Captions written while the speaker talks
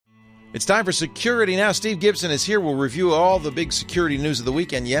It's time for Security Now. Steve Gibson is here. We'll review all the big security news of the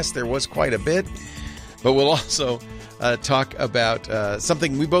weekend. Yes, there was quite a bit, but we'll also talk about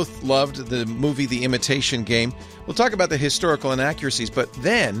something we both loved, the movie The Imitation Game. We'll talk about the historical inaccuracies, but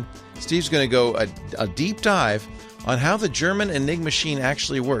then Steve's going to go a deep dive on how the German Enigma Machine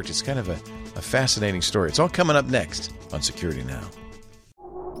actually worked. It's kind of a fascinating story. It's all coming up next on Security Now.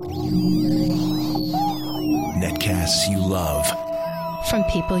 Netcasts you love. From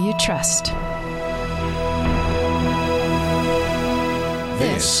people you trust.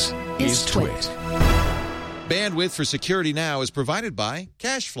 This is Twit. Bandwidth for Security Now is provided by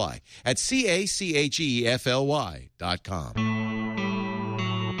CacheFly at CacheFly.com.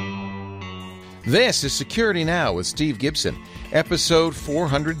 This is Security Now with Steve Gibson, episode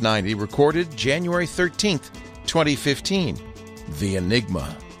 490, recorded January 13th, 2015. The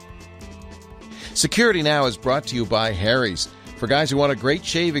Enigma. Security Now is brought to you by Harry's. For guys who want a great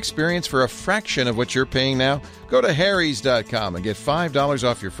shave experience for a fraction of what you're paying now, go to harrys.com and get $5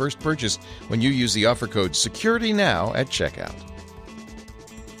 off your first purchase when you use the offer code SecurityNow at checkout.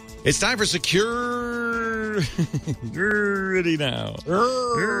 It's time for Security Now.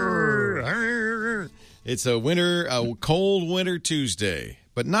 It's a cold winter Tuesday,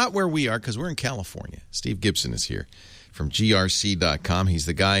 but not where we are because we're in California. Steve Gibson is here from grc.com. He's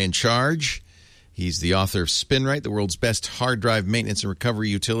the guy in charge. He's the author of SpinRite, the world's best hard drive maintenance and recovery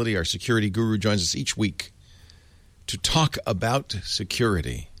utility. Our security guru joins us each week to talk about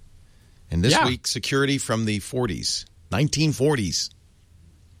security. And this week, security from the 1940s.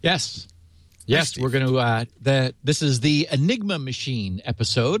 Yes. Yes, we're going to this is the Enigma Machine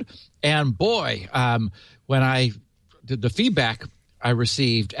episode. And boy, when I did the feedback I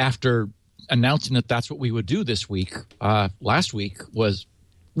received after announcing that that's what we would do this week, last week was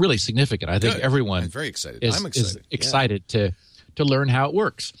really significant. I think everyone I'm very excited. I'm excited to learn how it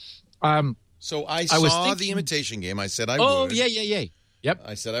works. So I saw The Imitation Game. I said I would. Oh, yeah. Yep.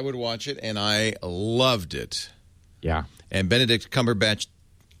 I said I would watch it, and I loved it. Yeah. And Benedict Cumberbatch,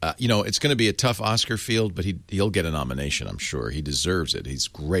 it's going to be a tough Oscar field, but he'll get a nomination, I'm sure. He deserves it. He's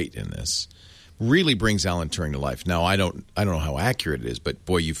great in this. Really brings Alan Turing to life. Now, I don't know how accurate it is, but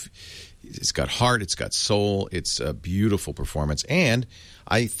boy, it's got heart, it's got soul, it's a beautiful performance, and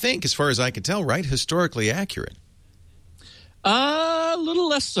I think, as far as I can tell, right, historically accurate. A little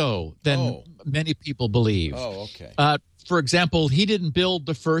less so than many people believe. Oh, okay. For example, he didn't build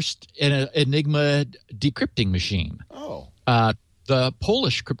the first Enigma decrypting machine. Oh. The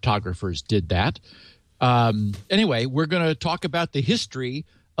Polish cryptographers did that. Anyway, we're going to talk about the history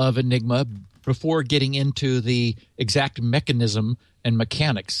of Enigma before getting into the exact mechanism and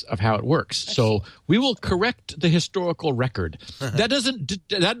mechanics of how it works. So we will correct the historical record. That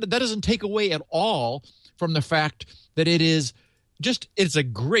doesn't take away at all from the fact that it's a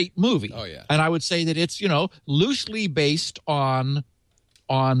great movie. Oh, yeah. And I would say that it's, loosely based on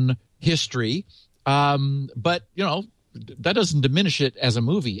history. But, that doesn't diminish it as a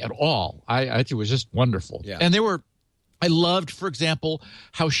movie at all. I think it was just wonderful. Yeah. And I loved, for example,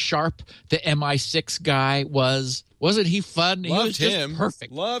 how sharp the MI6 guy was. Wasn't he fun? He was just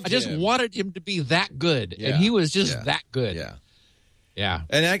perfect. I just wanted him to be that good, and he was just that good. Yeah. Yeah.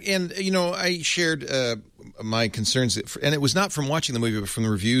 And I shared my concerns, and it was not from watching the movie, but from the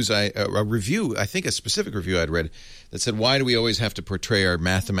reviews. I think a specific review I'd read that said, "Why do we always have to portray our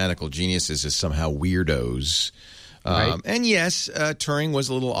mathematical geniuses as somehow weirdos?" Right. And yes, Turing was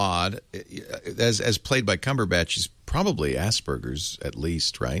a little odd, as played by Cumberbatch. He's probably Asperger's, at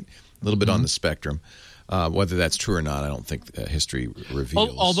least, right? A little bit on the spectrum. Whether that's true or not, I don't think history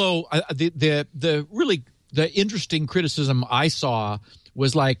reveals. Although the interesting criticism I saw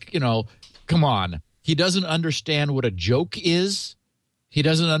was like, come on, he doesn't understand what a joke is. He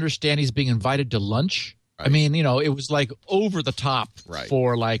doesn't understand he's being invited to lunch. Right. I mean, it was like over the top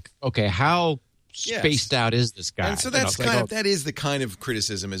for like, okay, how spaced out is this guy? And so that's that is the kind of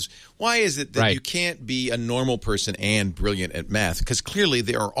criticism is why is it that you can't be a normal person and brilliant at math? Because clearly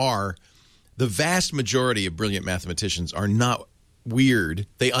the vast majority of brilliant mathematicians are not weird.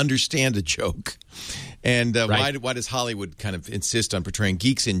 They understand a joke. And why does Hollywood kind of insist on portraying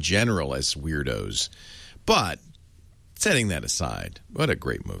geeks in general as weirdos? But setting that aside, what a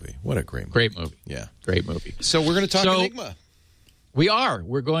great movie. Great movie. Yeah. Great movie. So we're going to talk Enigma. We are.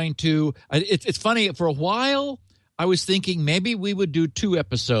 We're going to it's funny. For a while, I was thinking maybe we would do 2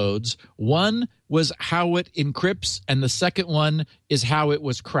 episodes. One was how it encrypts, and the second one is how it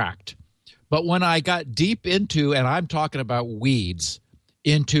was cracked. But when I got deep into, and I'm talking about weeds,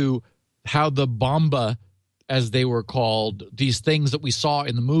 into how the bomba, as they were called, these things that we saw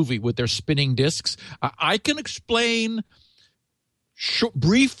in the movie with their spinning discs, I can explain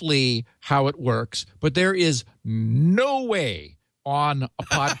briefly how it works, but there is no way on a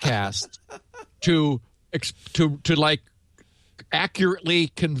podcast to like accurately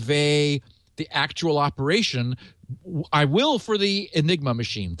convey the actual operation. I will for the Enigma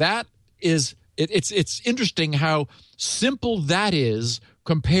machine. That is, it's interesting how simple that is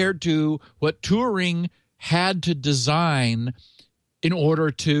compared to what Turing had to design in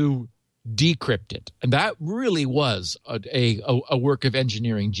order to decrypt it. And that really was a work of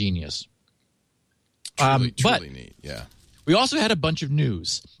engineering genius. Truly neat, yeah. We also had a bunch of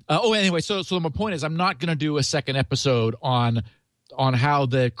news. Anyway, so my point is I'm not going to do a second episode on how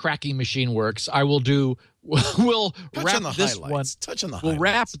the cracking machine works. We'll wrap this one. We'll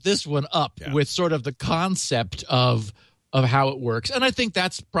wrap this one up with sort of the concept of how it works. And I think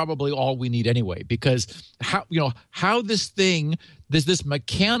that's probably all we need anyway, because how this thing, this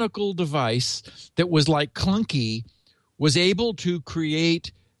mechanical device that was like clunky was able to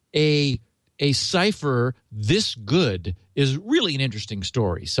create a cipher this good is really an interesting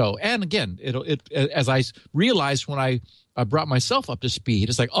story. So, and again, as I realized when I brought myself up to speed,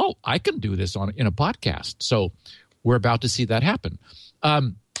 it's like, oh, I can do this in a podcast. So we're about to see that happen.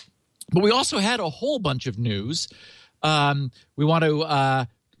 But we also had a whole bunch of news. We want to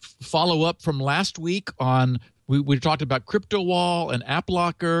follow up from last week on, we talked about CryptoWall and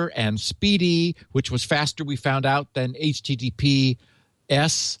AppLocker and Speedy, which was faster, we found out, than HTTPS,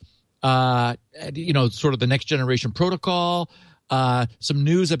 sort of the next generation protocol. Some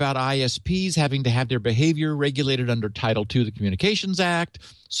news about ISPs having to have their behavior regulated under Title II of the Communications Act.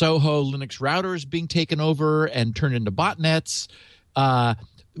 Soho Linux routers being taken over and turned into botnets.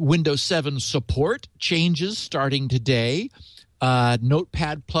 Windows 7 support changes starting today.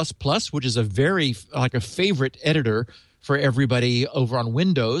 Notepad++, which is a favorite editor for everybody over on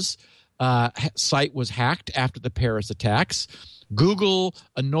Windows, site was hacked after the Paris attacks. Google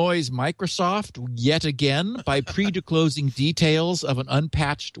annoys Microsoft yet again by pre-disclosing details of an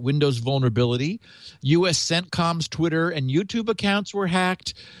unpatched Windows vulnerability. U.S. CENTCOM's Twitter and YouTube accounts were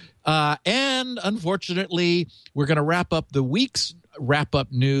hacked. And unfortunately, we're going to wrap up the week's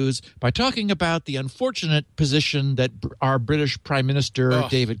wrap-up news by talking about the unfortunate position that our British Prime Minister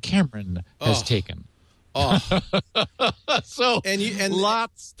David Cameron has taken. So and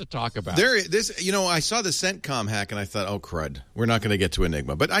lots to talk about. I saw the CENTCOM hack and I thought, oh crud, we're not going to get to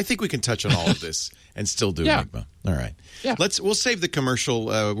Enigma, but I think we can touch on all of this and still do Enigma. All right, we'll save the commercial.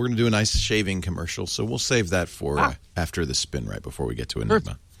 We're going to do a nice shaving commercial, so we'll save that for after the spin, right before we get to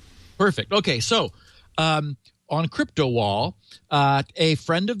Enigma. Perfect. Okay, so on CryptoWall, a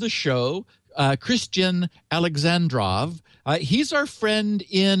friend of the show, Christian Alexandrov, he's our friend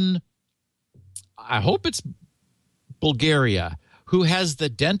in, I hope it's Bulgaria, who has the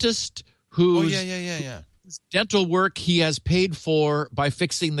dentist whose dental work he has paid for by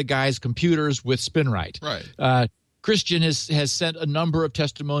fixing the guy's computers with SpinRite. Right. Christian has sent a number of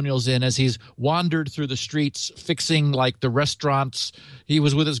testimonials in as he's wandered through the streets fixing like the restaurants. He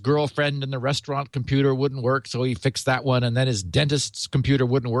was with his girlfriend and the restaurant computer wouldn't work, so he fixed that one. And then his dentist's computer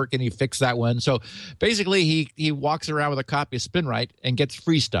wouldn't work and he fixed that one. So basically he walks around with a copy of SpinRite and gets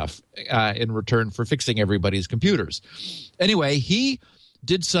free stuff in return for fixing everybody's computers. Anyway, he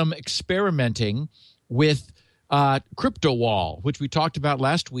did some experimenting with CryptoWall, which we talked about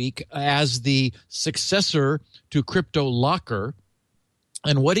last week as the successor to CryptoLocker.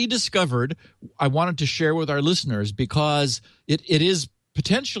 And what he discovered, I wanted to share with our listeners because it is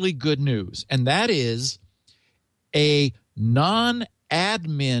potentially good news. And that is a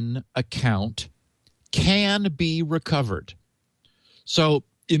non-admin account can be recovered. So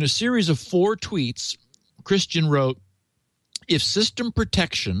in a series of 4 tweets, Christian wrote, if system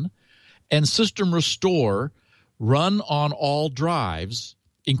protection and system restore run on all drives,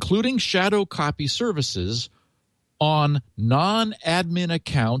 including shadow copy services, on non-admin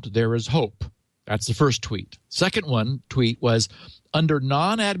account, there is hope. That's the first tweet. Second tweet was, under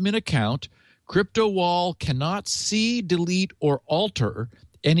non-admin account, CryptoWall cannot see, delete, or alter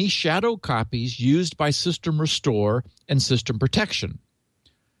any shadow copies used by system restore and system protection.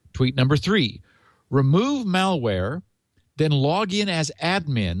 Tweet number 3, remove malware, then log in as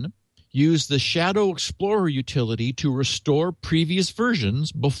admin. Use the Shadow Explorer utility to restore previous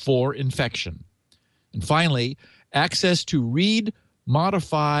versions before infection. And finally, access to read,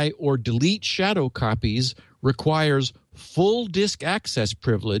 modify, or delete shadow copies requires full disk access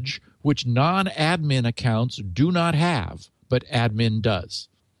privilege, which non-admin accounts do not have, but admin does.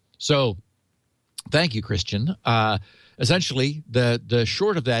 So, thank you, Christian. Essentially, the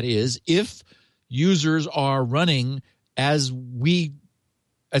short of that is, if users are running as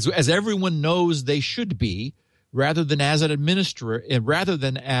everyone knows they should be, rather than as an administrator,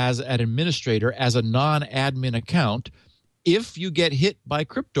 as a non-admin account. If you get hit by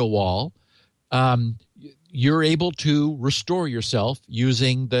CryptoWall, you're able to restore yourself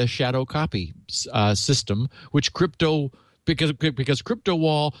using the shadow copy system, which because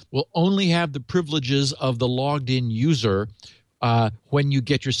CryptoWall will only have the privileges of the logged-in user when you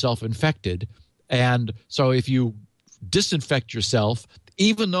get yourself infected. And so if you disinfect yourself,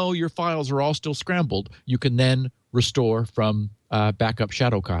 even though your files are all still scrambled, you can then restore from backup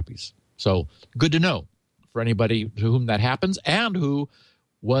shadow copies. So good to know for anybody to whom that happens and who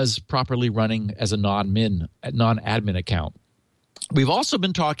was properly running as a non-admin account. We've also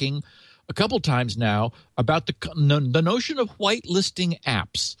been talking a couple times now about the notion of whitelisting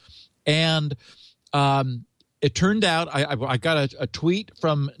apps. And it turned out I got a tweet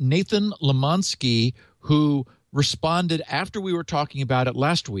from Nathan Lemansky, who responded after we were talking about it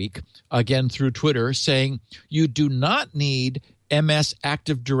last week, again through Twitter, saying you do not need MS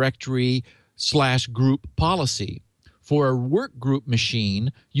Active Directory /group policy. For a work group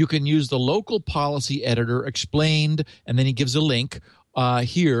machine, you can use the local policy editor explained, and then he gives a link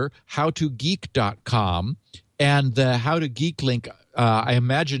here, howtogeek.com. And the How to Geek link, I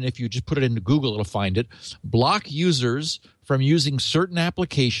imagine if you just put it into Google, it'll find it. Block users from using certain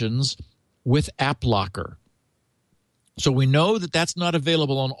applications with App Locker. So we know that that's not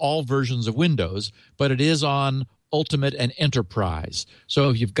available on all versions of Windows, but it is on Ultimate and Enterprise. So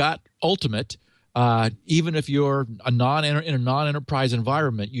if you've got Ultimate, even if you're in a non-enterprise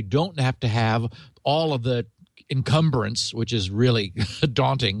environment, you don't have to have all of the encumbrance, which is really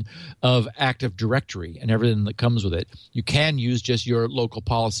daunting, of Active Directory and everything that comes with it. You can use just your local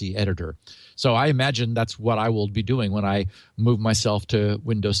policy editor. So I imagine that's what I will be doing when I move myself to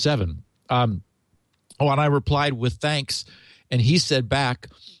Windows 7. And I replied with thanks, and he said back,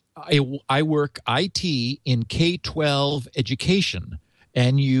 I work IT in K-12 education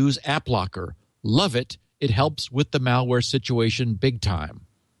and use App Locker. Love it. It helps with the malware situation big time.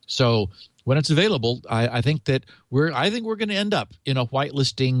 So when it's available, I think that we're going to end up in a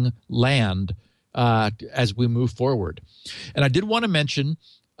whitelisting land as we move forward. And I did want to mention,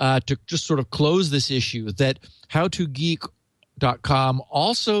 to just sort of close this issue, that howtogeek.com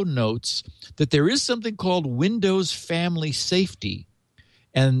also notes that there is something called Windows Family Safety,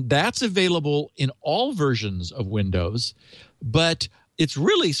 and that's available in all versions of Windows, but it's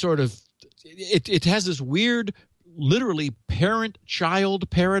really sort of it has this weird, literally parent-child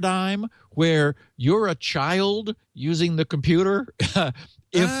paradigm where you're a child using the computer. I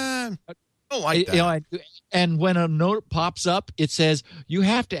don't like that. And when a note pops up, it says you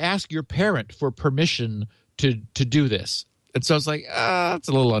have to ask your parent for permission to do this. And so it's like, it's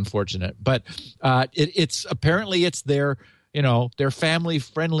a little unfortunate, but it's apparently it's their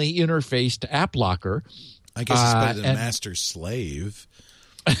family-friendly interface to App Locker. I guess it's better than master slave.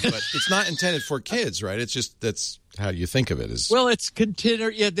 But it's not intended for kids, right? It's just that's how you think of it. Well, it's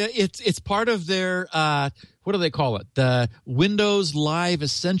it's part of their what do they call it? The Windows Live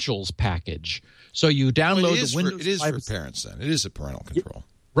Essentials package. So you download the Windows. It is for parents. Then it is a parental control.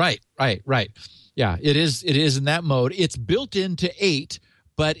 Right. Yeah, it is in that mode. It's built into 8,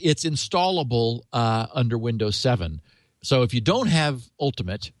 but it's installable under Windows 7. So if you don't have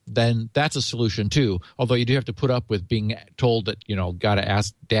Ultimate, then that's a solution too. Although you do have to put up with being told that, got to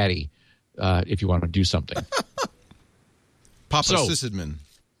ask Daddy if you want to do something. Papa Sysadmin.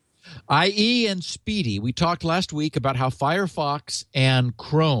 IE and Speedy. We talked last week about how Firefox and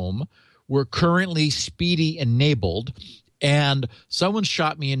Chrome were currently Speedy enabled. And someone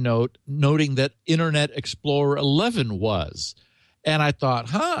shot me a note noting that Internet Explorer 11 was. And I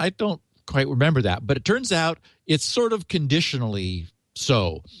thought, I don't quite remember that. But it turns out it's sort of conditionally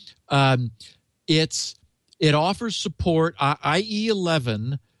so. It offers support. IE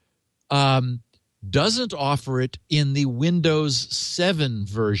 11 doesn't offer it in the Windows 7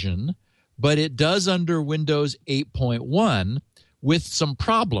 version, but it does under Windows 8.1 with some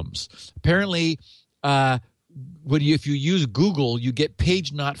problems. Apparently, if you use Google, you get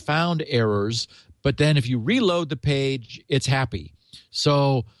page not found errors, but then if you reload the page, it's happy.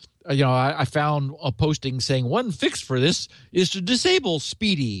 So, I found a posting saying one fix for this is to disable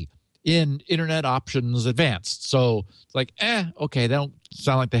Speedy in Internet Options Advanced. So it's like, okay, they don't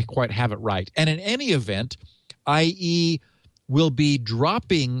sound like they quite have it right. And in any event, IE will be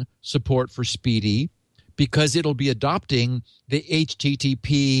dropping support for Speedy because it'll be adopting the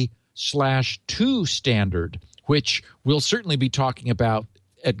HTTP/2 standard, which we'll certainly be talking about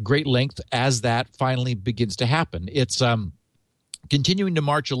at great length as that finally begins to happen. It's continuing to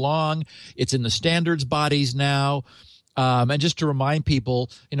march along. It's in the standards bodies now. And just to remind people,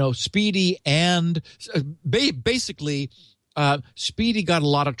 Speedy and basically Speedy got a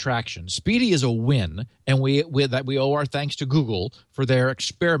lot of traction. Speedy is a win, and we owe our thanks to Google for their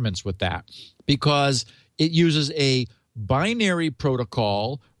experiments with that, because it uses a binary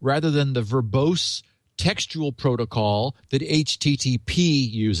protocol rather than the verbose textual protocol that HTTP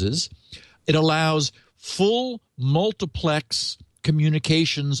uses. It allows full multiplex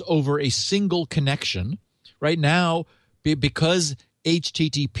communications over a single connection. Right now, because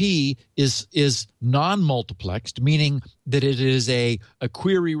HTTP is non-multiplexed, meaning that it is a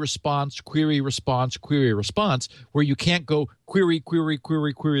query response, query response, query response, where you can't go query,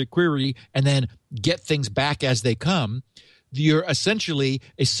 and then get things back as they come. You're essentially,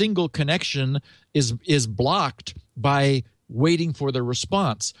 a single connection is blocked by waiting for the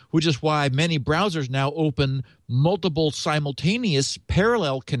response, which is why many browsers now open multiple simultaneous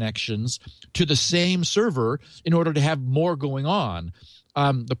parallel connections to the same server in order to have more going on.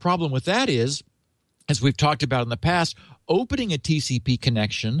 The problem with that is, as we've talked about in the past, opening a TCP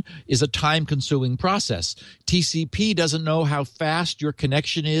connection is a time-consuming process. TCP doesn't know how fast your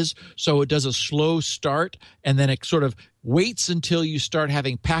connection is, so it does a slow start, and then it sort of waits until you start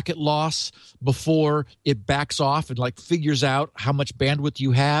having packet loss before it backs off and figures out how much bandwidth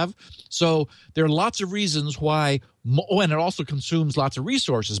you have. So there are lots of reasons why, and it also consumes lots of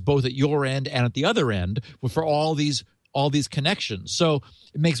resources, both at your end and at the other end, for all these connections. So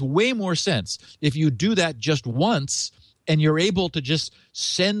it makes way more sense if you do that just once, and you're able to just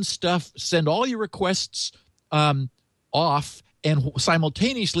send all your requests off, and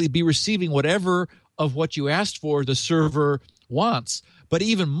simultaneously be receiving whatever of what you asked for the server wants. But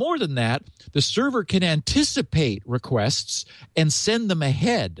even more than that, the server can anticipate requests and send them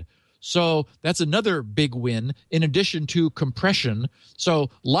ahead. So that's another big win, in addition to compression.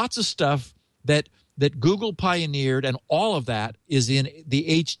 So lots of stuff that Google pioneered, and all of that is in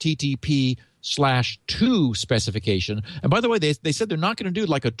the HTTP/2 specification. And by the way, they said they're not going to do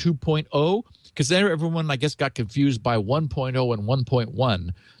like a 2.0, because everyone, I guess, got confused by 1.0 and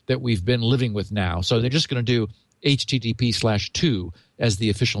 1.1 that we've been living with now. So they're just going to do HTTP/2 as the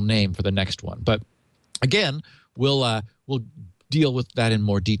official name for the next one. But again, we'll deal with that in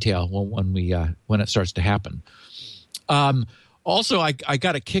more detail when it starts to happen. Also, I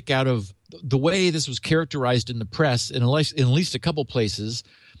got a kick out of the way this was characterized in the press in at least a couple places.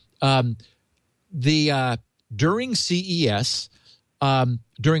 During CES,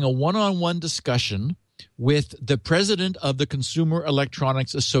 during a one-on-one discussion with the president of the Consumer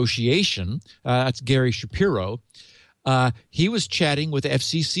Electronics Association, that's Gary Shapiro, he was chatting with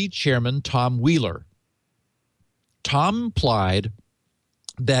FCC Chairman Tom Wheeler. Tom implied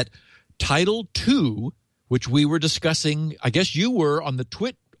that Title II, which we were discussing, I guess you were on the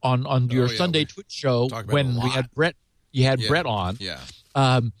on your Sunday Twitch show when we had Brett. You had Brett on. Yeah.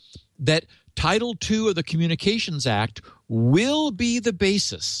 That Title II of the Communications Act will be the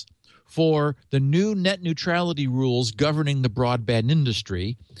basis for the new net neutrality rules governing the broadband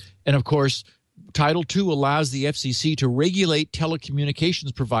industry. And of course, Title II allows the FCC to regulate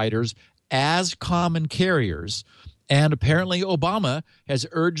telecommunications providers as common carriers. And apparently Obama has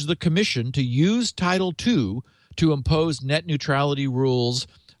urged the commission to use Title II to impose net neutrality rules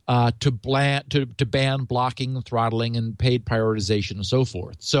to ban blocking, throttling, and paid prioritization and so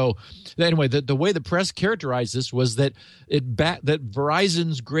forth. So anyway, the way the press characterized this was that that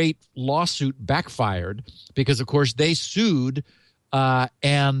Verizon's great lawsuit backfired because, of course, they sued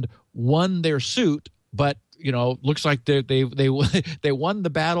and won their suit, but looks like they won the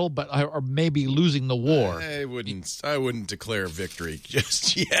battle, but are maybe losing the war. I wouldn't declare victory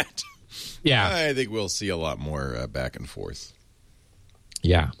just yet. Yeah, I think we'll see a lot more back and forth.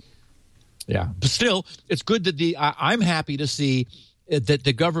 Yeah. But still, it's good that I'm happy to see that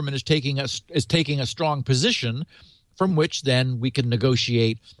the government is taking a strong position from which then we can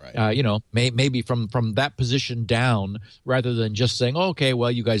negotiate. Right. Maybe from that position down, rather than just saying, oh, okay,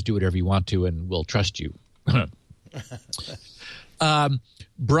 well, you guys do whatever you want to, and we'll trust you.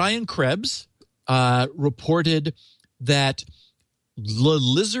 Brian Krebs reported that the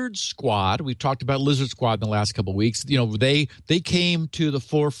Lizard Squad, we've talked about Lizard Squad in the last couple of weeks. They came to the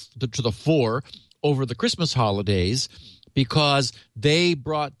fore over the Christmas holidays because they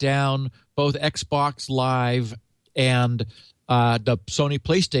brought down both Xbox Live and the Sony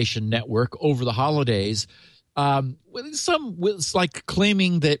PlayStation Network over the holidays. Some was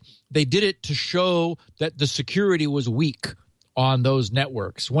claiming that they did it to show that the security was weak on those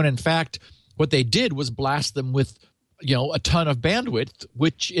networks, when in fact what they did was blast them with a ton of bandwidth,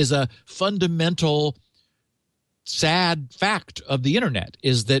 which is a fundamental sad fact of the internet,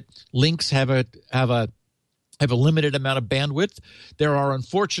 is that links have a have a limited amount of bandwidth. There are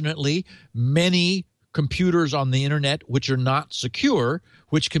unfortunately many computers on the internet which are not secure,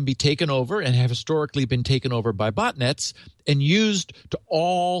 which can be taken over and have historically been taken over by botnets and used to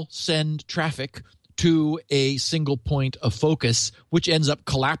all send traffic to a single point of focus, which ends up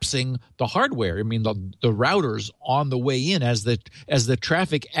collapsing the hardware. I mean, the routers on the way in, as the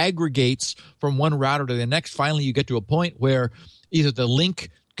traffic aggregates from one router to the next, finally you get to a point where either the link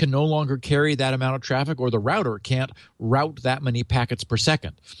can no longer carry that amount of traffic or the router can't route that many packets per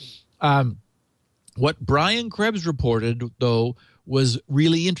second. What Brian Krebs reported, though, was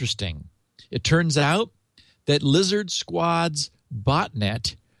really interesting. It turns out that Lizard Squad's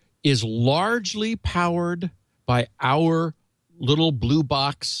botnet is largely powered by our little blue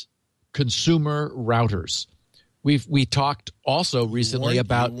box consumer routers. We talked also recently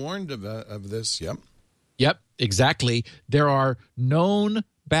about... You warned of this, yep. Yep, exactly. There are known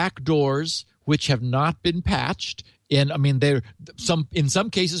backdoors which have not been patched. And I mean, in some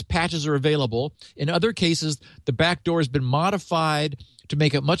cases, patches are available. In other cases, the backdoor has been modified to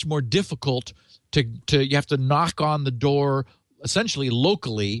make it much more difficult to you have to knock on the door essentially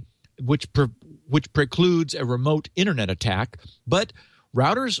locally, which precludes a remote internet attack. But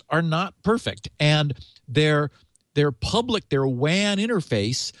routers are not perfect, and their WAN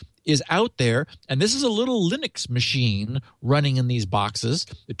interface is out there, and this is a little Linux machine running in these boxes.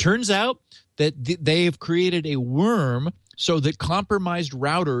 It turns out that they've created a worm so that compromised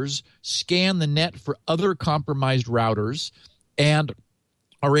routers scan the net for other compromised routers and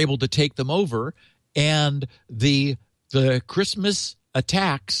are able to take them over. And the Christmas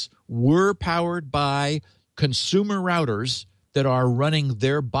attacks were powered by consumer routers that are running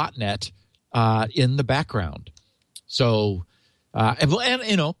their botnet in the background. So, and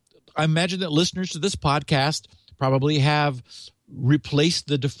you know, I imagine that listeners to this podcast probably have replaced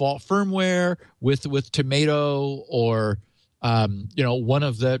the default firmware with Tomato or one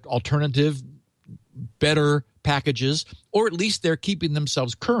of the alternative better packages, or at least they're keeping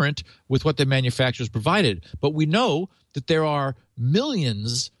themselves current with what the manufacturers provided. But we know that there are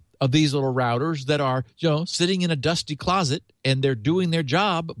millions of these little routers that are sitting in a dusty closet, and they're doing their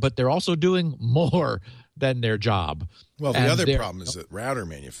job, but they're also doing more than their job. Well, the other problem is that router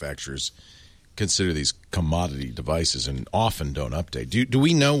manufacturers consider these commodity devices and often don't update. Do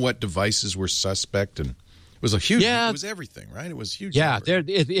we know what devices were suspect? And it was a huge. Yeah, it was everything, right? It was huge. Yeah,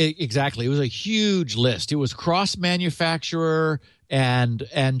 exactly. It was a huge list. It was cross manufacturer and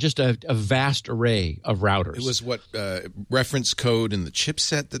just a vast array of routers. It was what reference code in the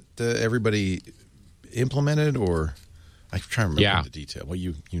chipset that everybody implemented, or I'm trying to remember the detail. Well,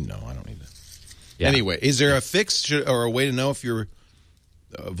 you know, I don't need to. Yeah. Anyway, is there a fix or a way to know if you're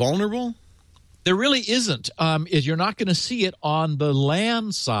vulnerable? There really isn't. You're not going to see it on the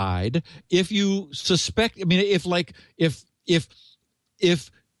LAN side. If you suspect, I mean, if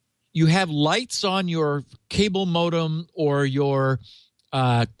you have lights on your cable modem or your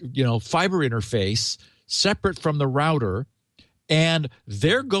fiber interface separate from the router, and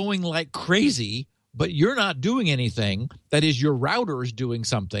they're going like crazy, but you're not doing anything, that is, your router is doing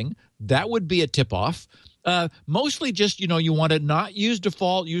something, that would be a tip-off. Mostly just, you want to not use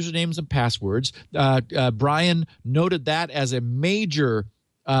default usernames and passwords. Brian noted that as a major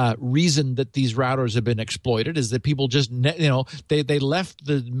reason that these routers have been exploited, is that people just, they left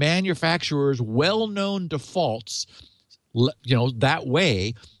the manufacturer's well-known defaults that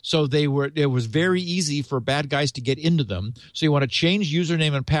way. So it was very easy for bad guys to get into them. So you want to change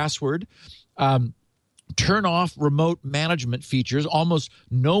username and password. Turn off remote management features. Almost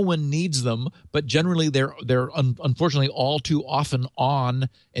no one needs them, but generally they're unfortunately all too often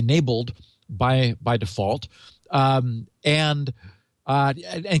enabled by default. And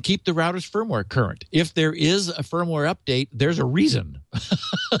keep the router's firmware current. If there is a firmware update, there's a reason.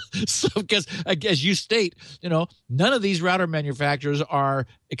 So, because as you state, none of these router manufacturers are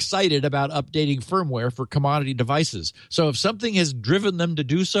excited about updating firmware for commodity devices. So if something has driven them to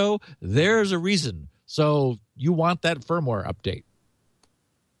do so, there's a reason. So you want that firmware update.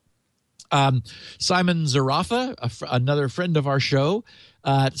 Simon Zarafa, another friend of our show,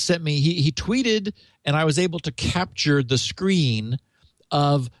 sent me, he tweeted, and I was able to capture the screen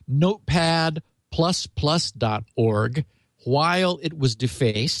of notepad++.org while it was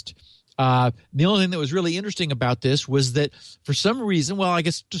defaced. The only thing that was really interesting about this was that for some reason, well, I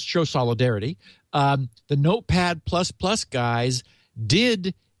guess just show solidarity, the Notepad++ guys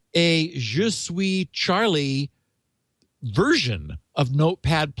did a Je suis Charlie version of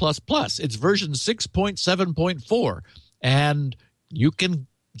Notepad++. It's version 6.7.4, and you can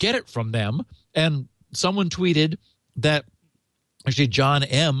get it from them. And someone tweeted that, actually John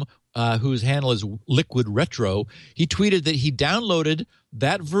M. whose handle is Liquid Retro, he tweeted that he downloaded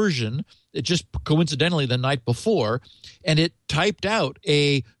that version just coincidentally the night before, and it typed out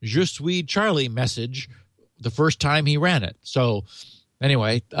a Je suis Charlie message the first time he ran it. So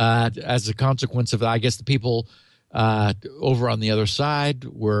anyway, as a consequence of that, I guess the people over on the other side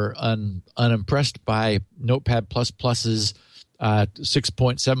were unimpressed by Notepad++'s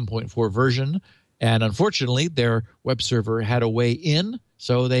 6.7.4 version, and unfortunately their web server had a way in,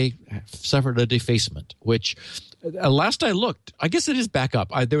 so they suffered a defacement, which last I looked, I guess it is back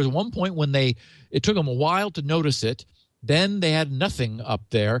up. There was one point when it took them a while to notice it. Then they had nothing up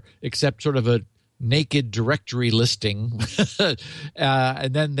there except sort of a naked directory listing,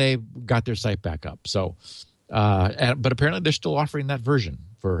 and then they got their site back up. So, but apparently they're still offering that version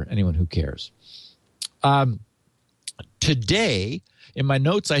for anyone who cares. Today, in my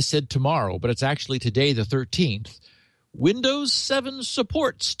notes I said tomorrow, but it's actually today the 13th, Windows 7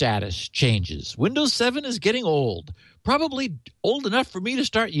 support status changes. Windows 7 is getting old, probably old enough for me to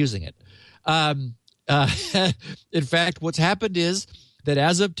start using it. In fact, what's happened is that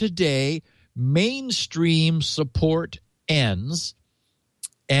as of today, mainstream support ends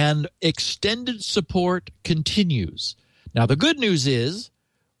and extended support continues. Now, the good news is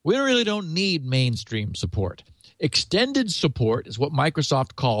we really don't need mainstream support. Extended support is what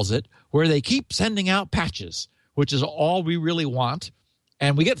Microsoft calls it, where they keep sending out patches, which is all we really want,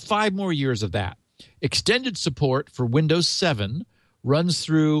 and we get 5 more years of that. Extended support for Windows 7 runs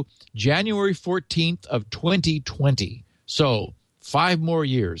through January 14th of 2020. So 5 more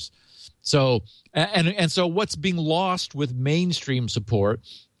years. So and so what's being lost with mainstream support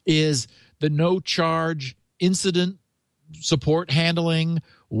is the no-charge incident support handling,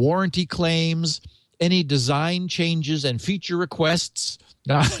 warranty claims, any design changes and feature requests.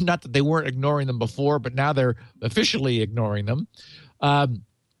 Not that they weren't ignoring them before, but now they're officially ignoring them. And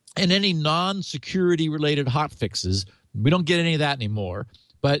any non-security related hotfixes. We don't get any of that anymore,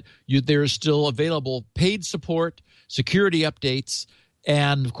 but there is still available paid support, security updates,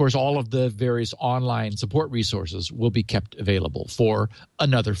 and, of course, all of the various online support resources will be kept available for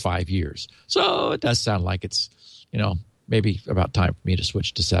another 5 years. So it does sound like it's, maybe about time for me to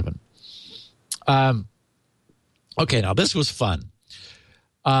switch to 7. Okay, now this was fun.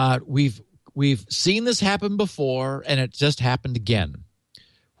 We've seen this happen before, and it just happened again,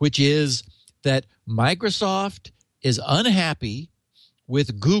 which is that Microsoft is unhappy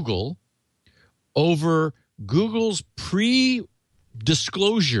with Google over Google's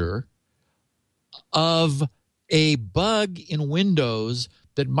pre-disclosure of a bug in Windows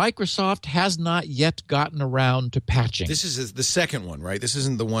that Microsoft has not yet gotten around to patching. This is the second one, right? This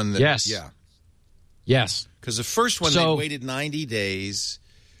isn't the one that... Yes. Yeah. Yes. Because the first one, they waited 90 days.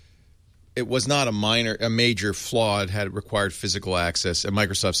 It was not a major flaw. It had required physical access, and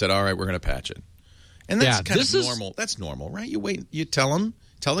Microsoft said, all right, we're going to patch it. And that's kind of normal. That's normal, right? You wait, you tell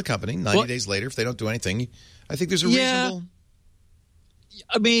the company 90 days later if they don't do anything. I think there's a reasonable...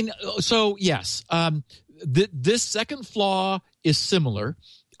 I mean, so yes, this second flaw is similar.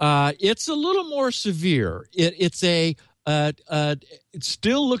 It's a little more severe. It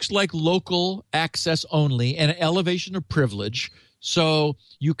still looks like local access only and an elevation of privilege, so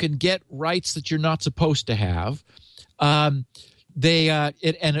you can get rights that you're not supposed to have. So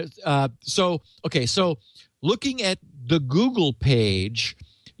looking at the Google page,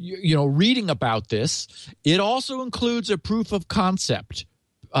 reading about this, it also includes a proof of concept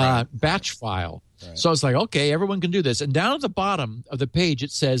batch file. Right. So it's like, okay, everyone can do this. And down at the bottom of the page,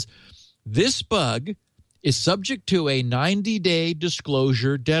 it says, this bug is subject to a 90-day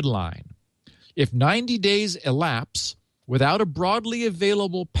disclosure deadline. If 90 days elapse without a broadly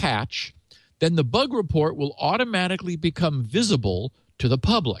available patch, then the bug report will automatically become visible to the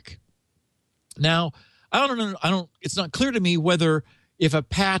public. Now, it's not clear to me whether if a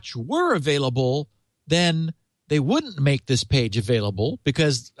patch were available, then they wouldn't make this page available,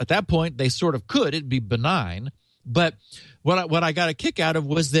 because at that point they sort of could. It'd be benign. But what I got a kick out of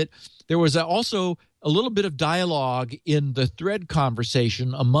was that there was also a little bit of dialogue in the thread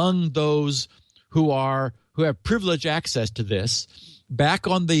conversation among those who have privileged access to this back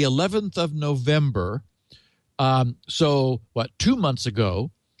on the 11th of November. 2 months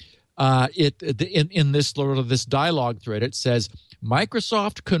ago, in this dialogue thread, it says,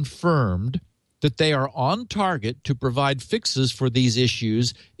 Microsoft confirmed that they are on target to provide fixes for these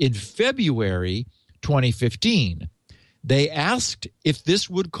issues in February 2015. They asked if this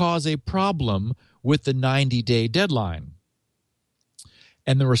would cause a problem with the 90-day deadline.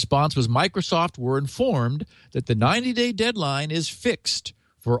 And the response was, Microsoft were informed that the 90-day deadline is fixed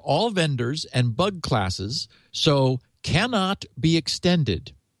for all vendors and bug classes, so cannot be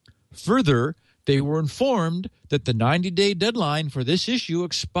extended. Further, they were informed that the 90-day deadline for this issue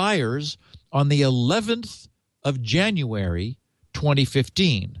expires on the 11th of January,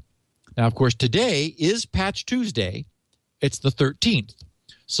 2015. Now, of course, today is Patch Tuesday. It's the 13th.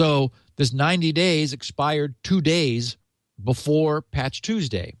 So this 90 days expired 2 days before Patch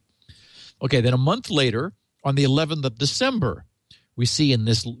Tuesday. Okay, then a month later, on the 11th of December, we see in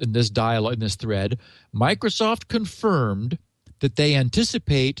this dialogue, in this thread, Microsoft confirmed that they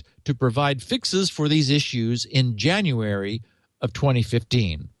anticipate to provide fixes for these issues in January of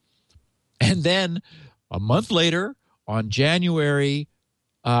 2015. And then a month later, on January,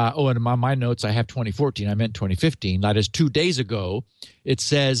 and in my notes I have 2014, I meant 2015, that is 2 days ago, it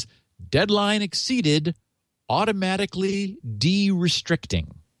says, deadline exceeded, automatically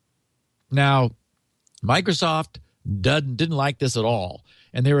de-restricting. Now, Microsoft didn't like this at all.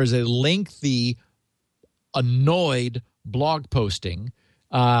 And there is a lengthy, annoyed blog posting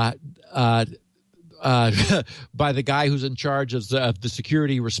by the guy who's in charge of the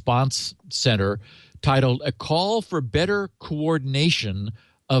Security Response Center titled A Call for Better Coordination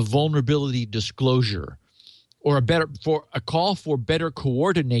of Vulnerability Disclosure, or a call for better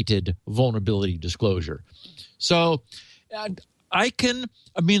coordinated vulnerability disclosure. So the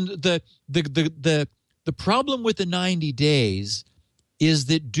problem with the 90 days is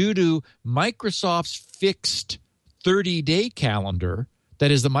that due to Microsoft's fixed 30-day calendar,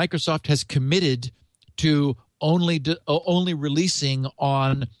 that is, the Microsoft has committed to only releasing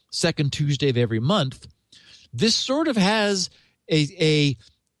on second Tuesday of every month, this sort of has a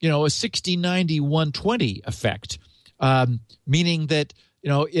 60-90-120 effect, meaning that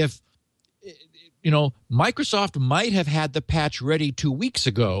if Microsoft might have had the patch ready 2 weeks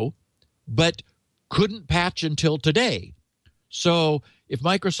ago, but couldn't patch until today. So if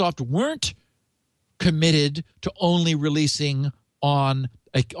Microsoft weren't committed to only releasing on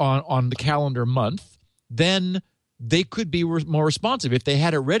the calendar month, then they could be more responsive. If they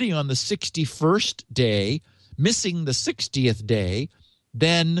had it ready on the 61st day, missing the 60th day,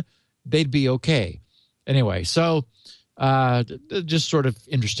 then they'd be okay. Anyway, so just sort of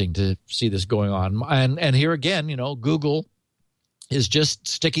interesting to see this going on. And here again, Google is just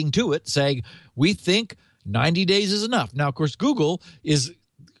sticking to it, saying, we think 90 days is enough. Now, of course, Google is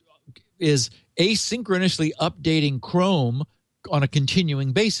asynchronously updating Chrome on a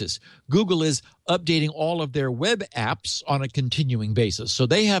continuing basis. Google is updating all of their web apps on a continuing basis. So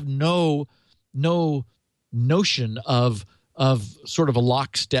they have no notion of sort of a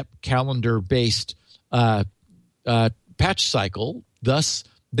lockstep calendar-based patch cycle. Thus,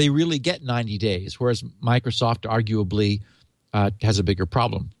 they really get 90 days, whereas Microsoft arguably has a bigger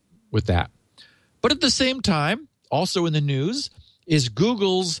problem with that. But at the same time, also in the news, is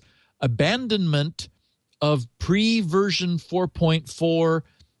Google's abandonment of pre-version 4.4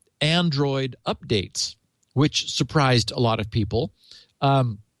 Android updates, which surprised a lot of people.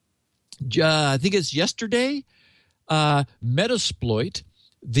 I think it's yesterday, Metasploit,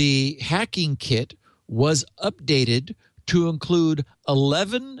 the hacking kit, was updated to include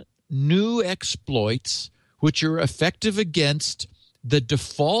 11 new exploits which are effective against the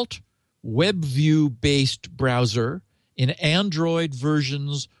default WebView-based browser in Android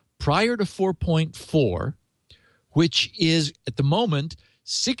versions prior to 4.4, which is, at the moment,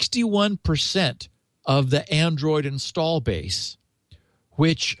 61% of the Android install base,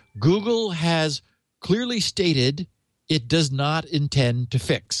 which Google has clearly stated it does not intend to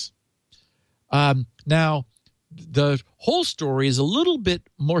fix. Now, the whole story is a little bit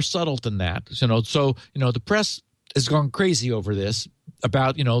more subtle than that. So the press has gone crazy over this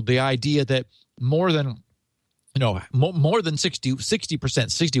about the idea that more than 60%,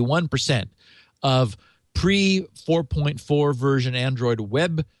 61% of pre-4.4 version Android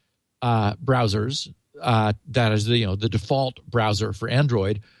web browsers, that is the default browser for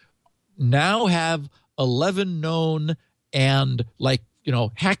Android, now have 11 known and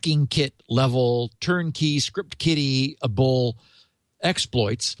hacking kit level turnkey script kiddie-able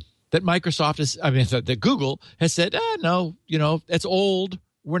exploits that that Google has said, no, that's old.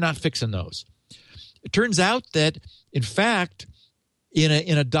 We're not fixing those. It turns out that, in fact, in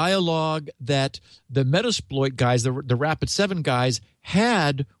a dialogue that the Metasploit guys, the Rapid7 guys,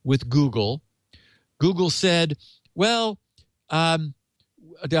 had with Google, Google said, well, and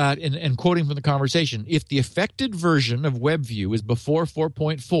quoting from the conversation, if the affected version of WebView is before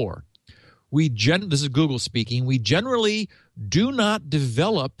 4.4, this is Google speaking, we generally do not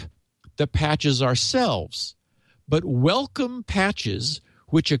develop the patches ourselves, but welcome patches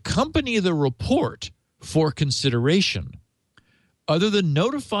which accompany the report for consideration. Other than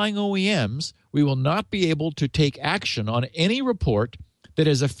notifying OEMs, we will not be able to take action on any report that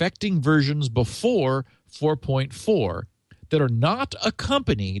is affecting versions before 4.4 that are not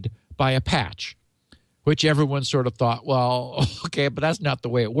accompanied by a patch, which everyone sort of thought, well, okay, but that's not the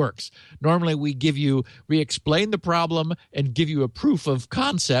way it works. Normally we explain the problem and give you a proof of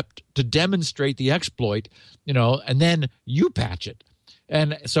concept to demonstrate the exploit, and then you patch it.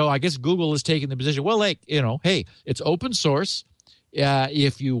 And so I guess Google is taking the position, well, hey, it's open source.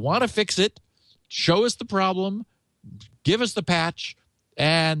 If you want to fix it, show us the problem, give us the patch,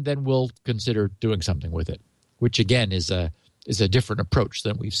 and then we'll consider doing something with it, which again is a different approach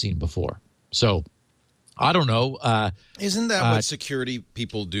than we've seen before. So I don't know. Isn't that what security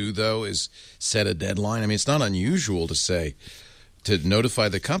people do, though, is set a deadline? I mean, it's not unusual to notify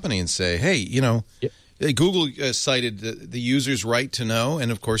the company and say, hey, Yep. Google cited the user's right to know,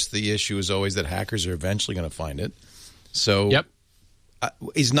 and of course the issue is always that hackers are eventually going to find it. So Yep.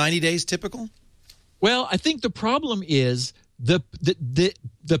 Is 90 days typical? Well, I think the problem is the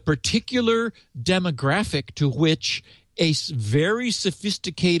particular demographic to which a very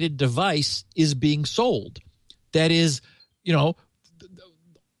sophisticated device is being sold. That is, all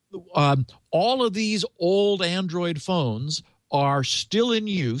of these old Android phones are still in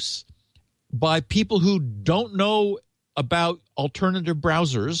use by people who don't know about alternative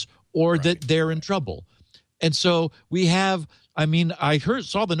browsers or that they're in trouble. And so we have, I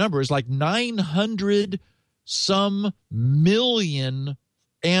saw the numbers, like 900 some million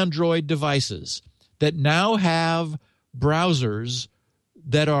Android devices that now have browsers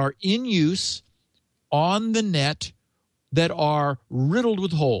that are in use on the net that are riddled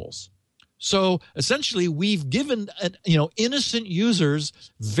with holes. So essentially, we've given innocent users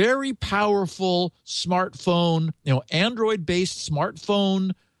very powerful smartphone, Android-based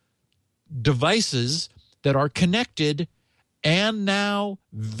smartphone devices that are connected and now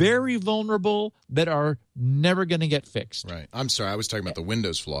very vulnerable that are never going to get fixed. Right. I'm sorry. I was talking about the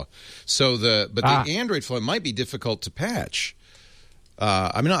Windows flaw. So the Android flaw might be difficult to patch.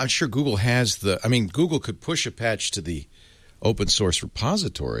 I'm sure Google has Google could push a patch to the open source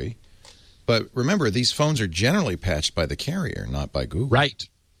repository. But remember, these phones are generally patched by the carrier, not by Google.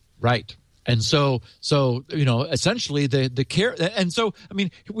 Right. And so essentially the care, and so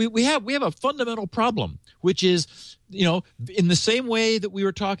we have a fundamental problem, which is in the same way that we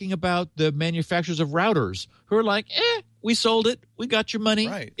were talking about the manufacturers of routers who are like, we sold it, we got your money,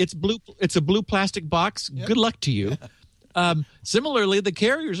 right. It's a blue plastic box, Yep. Good luck to you. Similarly, the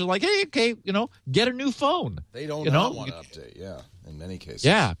carriers are like, hey, okay, get a new phone. They don't want to update, in many cases.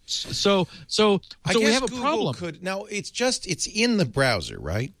 Yeah. So I guess we have a Google problem. Now, it's in the browser,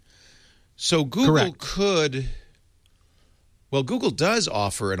 right? So Google Correct. Google does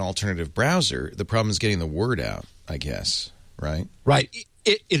offer an alternative browser. The problem is getting the word out, I guess, right? Right.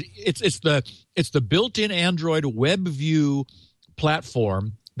 It's the built-in Android WebView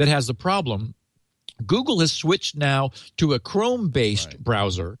platform that has the problem. Google has switched now to a Chrome-based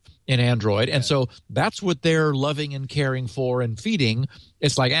browser in Android, and so that's what they're loving and caring for and feeding.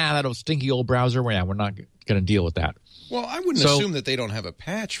 It's like, that old stinky old browser. We're not going to deal with that. Well, I wouldn't assume that they don't have a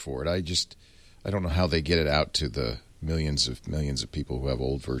patch for it. I don't know how they get it out to the millions of people who have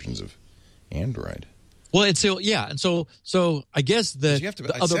old versions of Android. Well, and so I guess the it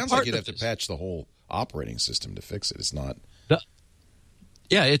other sounds part like you'd have of to patch the whole operating system to fix it. It's not.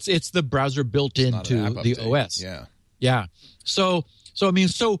 It's the browser built into the OS. Yeah.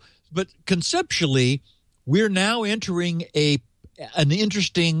 But conceptually, we're now entering an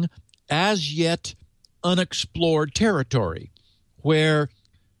interesting, as yet unexplored territory where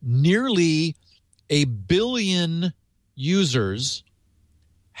nearly 1 billion users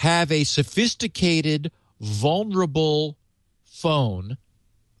have a sophisticated, vulnerable phone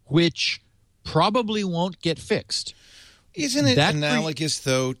which probably won't get fixed. Isn't it analogous,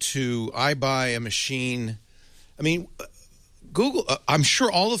 though, to I buy a machine? I mean, Google, I'm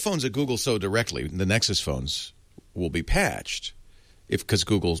sure all the phones that Google sold directly, the Nexus phones, will be patched because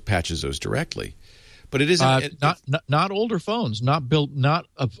Google patches those directly. But it isn't not older phones, not built, not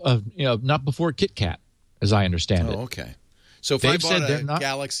before KitKat, as I understand it. Oh, okay. So if I bought a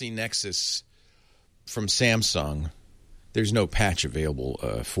Galaxy Nexus from Samsung, there's no patch available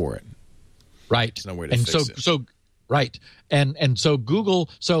for it. Right. There's no way to fix it. Right. And so Google,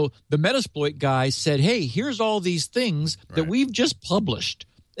 so the Metasploit guy said, hey, here's all these things that we've just published.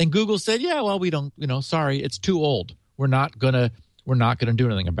 And Google said, yeah, well, we don't, sorry, it's too old. We're not gonna do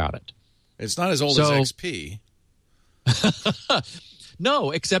anything about it. It's not as old as XP.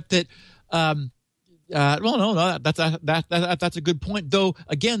 No, except that that's a good point. Though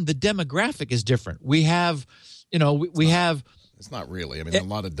again, the demographic is different. We have, It's not really. I mean, a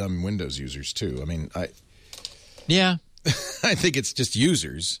lot of dumb Windows users too. I mean, Yeah, I think it's just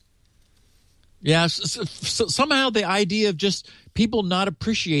users. Yeah, so somehow the idea of just people not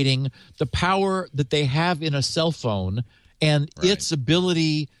appreciating the power that they have in a cell phone and its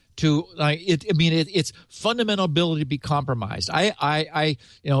ability to its fundamental ability to be compromised.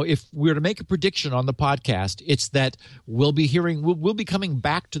 If we were to make a prediction on the podcast, it's that we'll be coming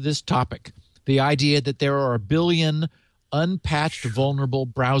back to this topic, the idea that there are a billion unpatched vulnerable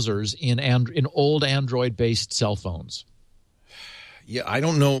browsers in old Android-based cell phones. Yeah, I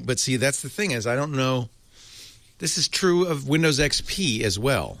don't know, but see, that's the thing is I don't know. This is true of Windows XP as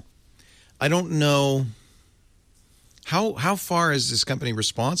well. I don't know how far is this company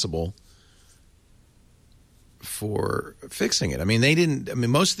responsible for fixing it. I mean,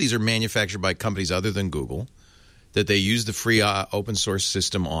 most of these are manufactured by companies other than Google, that they use the free open source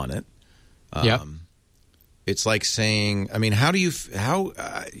system on it. It's like saying, I mean,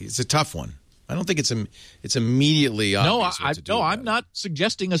 it's a tough one. I don't think it's immediately obvious. I'm not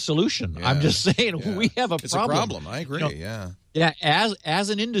suggesting a solution. Yeah, I'm just saying we have a problem. It's a problem. I agree. Yeah. As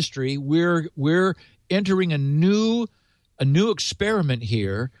an industry, we're entering a new experiment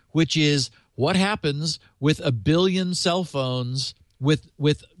here, which is what happens with a billion cell phones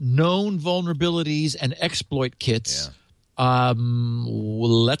with known vulnerabilities and exploit kits. Yeah.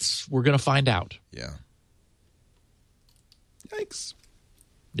 We're going to find out. Yeah. Yikes.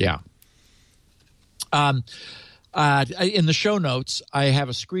 Yeah. In the show notes, I have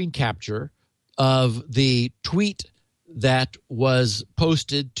a screen capture of the tweet that was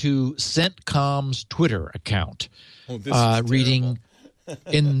posted to CENTCOM's Twitter account, reading,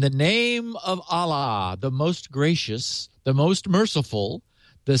 "In the name of Allah, the most gracious, the most merciful,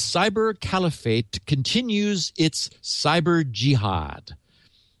 the cyber caliphate continues its cyber jihad."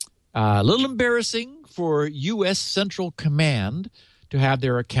 A little embarrassing for U.S. Central Command to have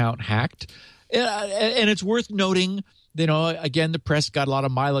their account hacked. And it's worth noting, again, the press got a lot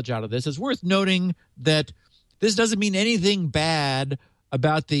of mileage out of this. It's worth noting that this doesn't mean anything bad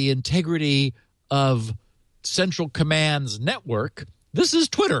about the integrity of Central Command's network. This is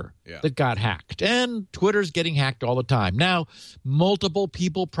Twitter that got hacked, and Twitter's getting hacked all the time. Now, multiple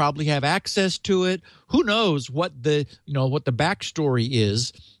people probably have access to it. Who knows what the backstory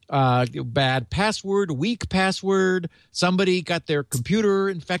is? Bad password, weak password. Somebody got their computer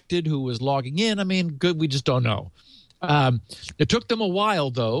infected who was logging in. I mean, good. We just don't know. It took them a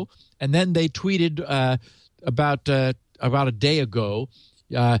while though, and then they tweeted about a day ago.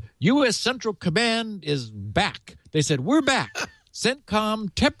 U.S. Central Command is back. They said, "We're back."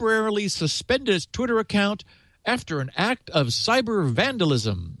 CENTCOM temporarily suspended its Twitter account after an act of cyber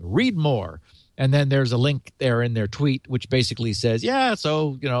vandalism. Read more. And then there's a link there in their tweet which basically says,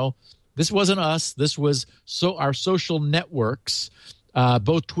 this wasn't us. This was our social networks,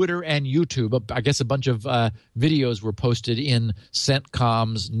 both Twitter and YouTube. I guess a bunch of videos were posted in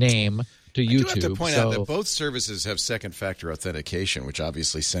CENTCOM's name to YouTube. I do have to point out that both services have second-factor authentication, which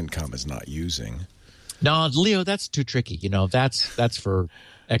obviously CENTCOM is not using. No, Leo, that's too tricky. That's for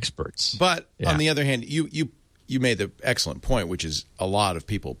experts. But on the other hand, you made the excellent point, which is a lot of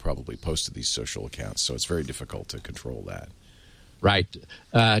people probably posted these social accounts, so it's very difficult to control that. Right.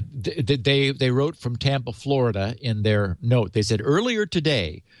 They wrote from Tampa, Florida in their note. They said, earlier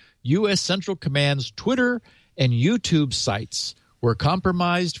today, U.S. Central Command's Twitter and YouTube sites were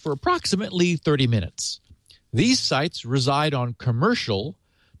compromised for approximately 30 minutes. These sites reside on commercial,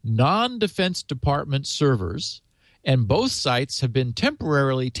 non-Defense Department servers, and both sites have been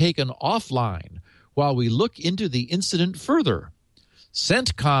temporarily taken offline while we look into the incident further.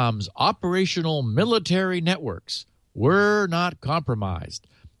 CENTCOM's operational military networks were not compromised,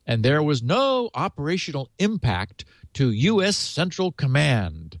 and there was no operational impact to U.S. Central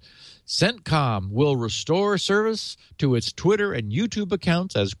Command. CENTCOM will restore service to its Twitter and YouTube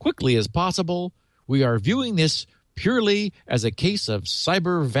accounts as quickly as possible. We are viewing this purely as a case of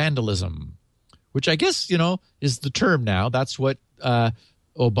cyber vandalism, which I guess, is the term now. That's what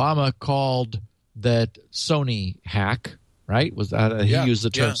Obama called that Sony hack, right? He used the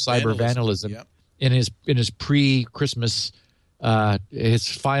term cyber vandalism in his pre-Christmas, his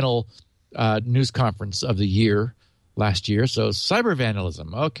final news conference of the year last year. So cyber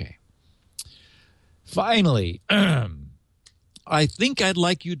vandalism. Okay. Finally, I think I'd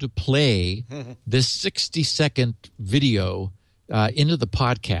like you to play this 60-second video into the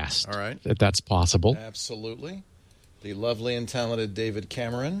podcast. All right. If that's possible. Absolutely. The lovely and talented David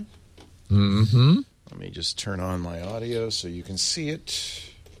Cameron. Mm-hmm. Let me just turn on my audio so you can see it.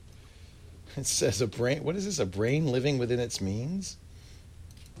 It says a brain. What is this? A brain living within its means?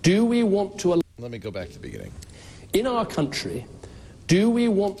 Do we want to... Let me go back to the beginning. In our country, Do we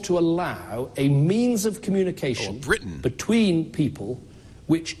want to allow a means of communication between people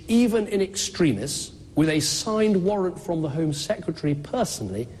which, even in extremis, with a signed warrant from the Home Secretary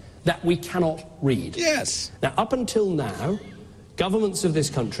personally, that we cannot read? Yes. Now, up until now, governments of this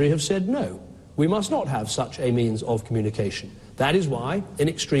country have said no, we must not have such a means of communication. That is why, in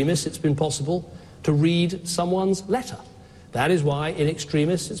extremis, it's been possible to read someone's letter. That is why, in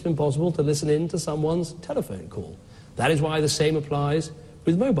extremis, it's been possible to listen in to someone's telephone call. That is why the same applies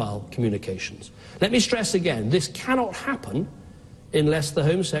with mobile communications. Let me stress again, this cannot happen unless the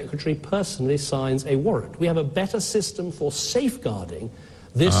Home Secretary personally signs a warrant. We have a better system for safeguarding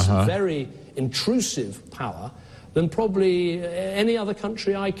this very intrusive power than probably any other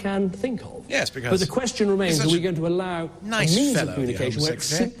country I can think of. Yes, because... But the question remains, are we going to allow a means of communication where it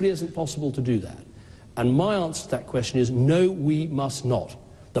simply isn't possible to do that? And my answer to that question is no, we must not.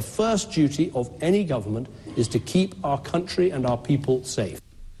 The first duty of any government is to keep our country and our people safe.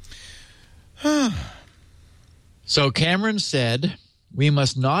 So Cameron said, we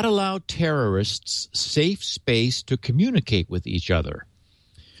must not allow terrorists safe space to communicate with each other.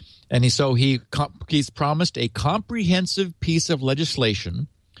 And he's promised a comprehensive piece of legislation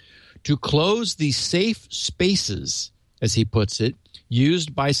to close the safe spaces, as he puts it,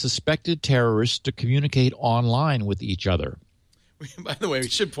 used by suspected terrorists to communicate online with each other. By the way, we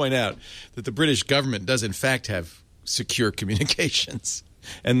should point out that the British government does, in fact, have secure communications,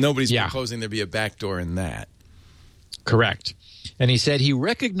 and nobody's proposing there be a backdoor in that. Correct. And he said he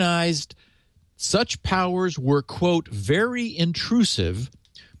recognized such powers were, quote, very intrusive,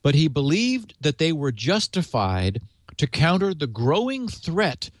 but he believed that they were justified to counter the growing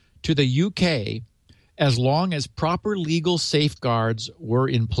threat to the UK as long as proper legal safeguards were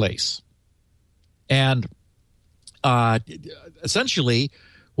in place. And essentially,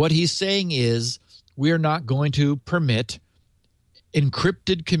 what he's saying is we are not going to permit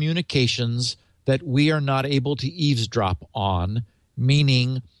encrypted communications that we are not able to eavesdrop on,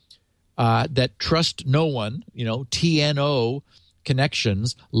 meaning that trust no one, TNO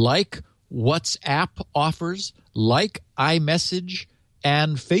connections like WhatsApp offers, like iMessage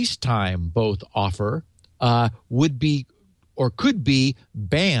and FaceTime both offer, would be or could be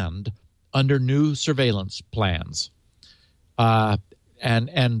banned under new surveillance plans. And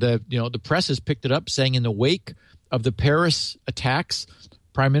the press has picked it up, saying in the wake of the Paris attacks,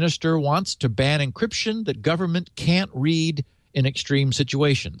 Prime Minister wants to ban encryption that government can't read in extreme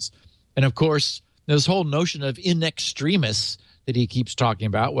situations. And of course, this whole notion of in extremis that he keeps talking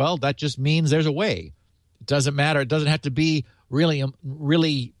about, well, that just means there's a way. It doesn't matter. It doesn't have to be really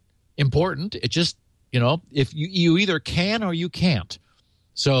important. It just, if you either can or you can't.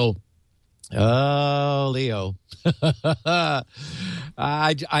 So, Leo,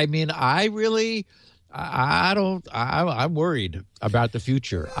 I'm worried about the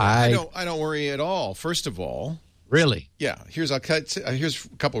future. I don't worry at all. First of all, really, here's a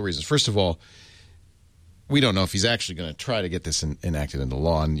couple of reasons. First of all, we don't know if he's actually going to try to get this enacted into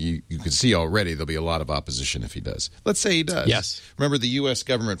law, and you can see already there'll be a lot of opposition if he does. Let's say he does. Yes. Remember, the U.S.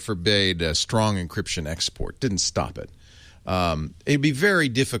 government forbade strong encryption export, didn't stop it. It'd be very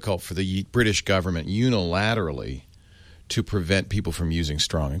difficult for the British government unilaterally to prevent people from using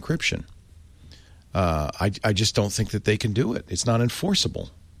strong encryption. I just don't think that they can do it. It's not enforceable.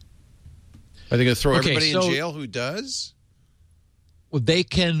 Are they going to throw everybody in jail who does? Well, they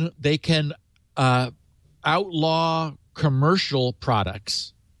can outlaw commercial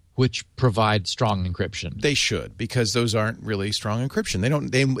products which provide strong encryption. They should, because those aren't really strong encryption.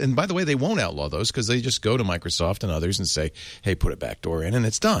 And by the way, they won't outlaw those because they just go to Microsoft and others and say, "Hey, put a backdoor in," and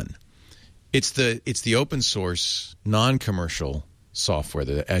it's done. It's the open source, non-commercial software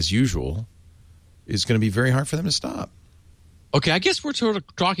that, as usual, is going to be very hard for them to stop. Okay, I guess we're sort of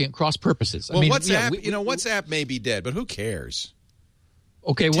talking at cross purposes. Well, WhatsApp, WhatsApp may be dead, but who cares?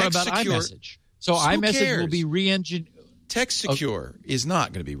 Okay, what about iMessage? So iMessage will be re-engineered. Text Secure is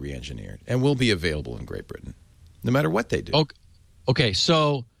not going to be re-engineered and will be available in Great Britain, no matter what they do. Okay,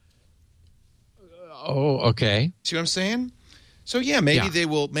 so... okay. See what I'm saying? So, maybe they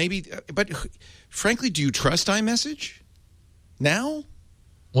will... But frankly, do you trust iMessage now?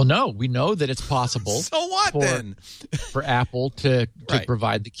 Well, no. We know that it's possible. So what, then? For Apple to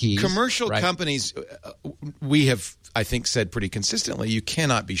provide the keys. Commercial companies, we have... I think said pretty consistently, you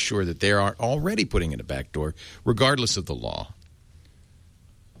cannot be sure that they are already putting in a backdoor, regardless of the law.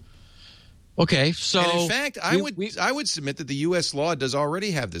 Okay, so and in fact, I would submit that the U.S. law does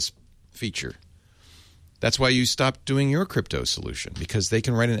already have this feature. That's why you stopped doing your crypto solution, because they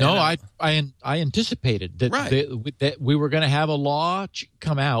can write an. No, I anticipated that, that we were going to have a law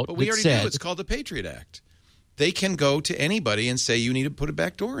come out. But we already said, do. It's called the Patriot Act. they can go to anybody and say, you need to put a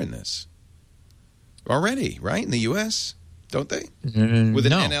backdoor in this. Already, right? In the U.S., don't they? With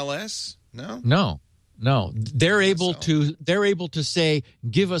an NLS? No? No. They're able to say,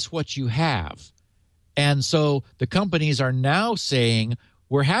 give us what you have. And so the companies are now saying,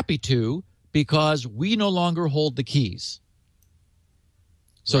 we're happy to, because we no longer hold the keys.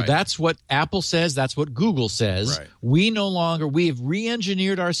 So that's what Apple says. That's what Google says. Right. We have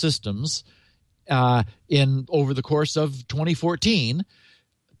re-engineered our systems over the course of 2014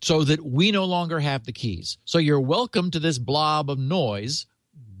 so that we no longer have the keys. So you're welcome to this blob of noise.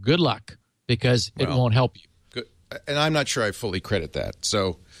 Good luck, because it won't help you. Good. And I'm not sure I fully credit that.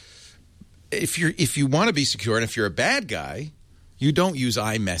 So if you want to be secure, and if you're a bad guy, you don't use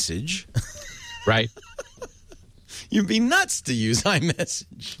iMessage. Right. You'd be nuts to use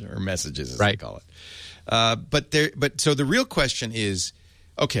iMessage, or messages as they call it. But so the real question is,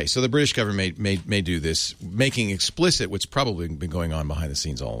 okay, so the British government may do this, making explicit what's probably been going on behind the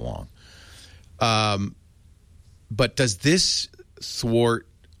scenes all along. But does this thwart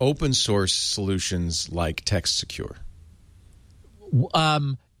open source solutions like Text Secure?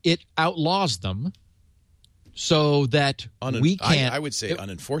 It outlaws them so that we can't. I would say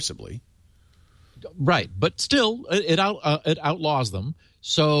unenforceably. Right, but still, it outlaws them.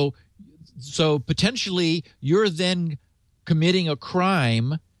 So potentially, you're then committing a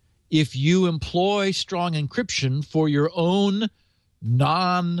crime if you employ strong encryption for your own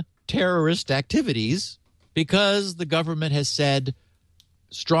non-terrorist activities, because the government has said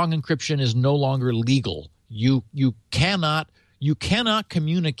strong encryption is no longer legal. You cannot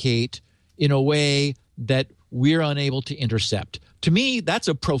communicate in a way that we're unable to intercept. To me, that's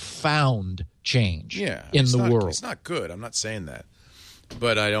a profound change in the world. It's not good. I'm not saying that.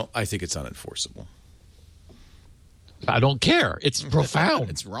 But I think it's unenforceable. I don't care. It's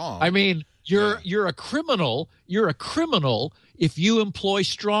profound. It's wrong. I mean, you're a criminal. You're a criminal if you employ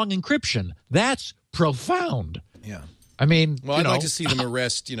strong encryption. That's profound. Yeah. I mean, I'd like to see them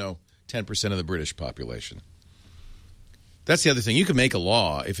arrest, 10% of the British population. That's the other thing. You can make a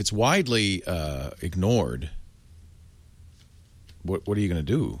law if it's widely ignored. What are you going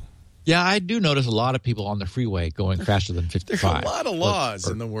to do? Yeah, I do notice a lot of people on the freeway going faster than 55. There are a lot of laws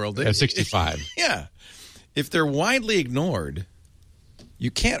in the world. 65. Yeah. If they're widely ignored, you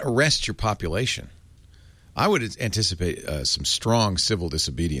can't arrest your population. I would anticipate some strong civil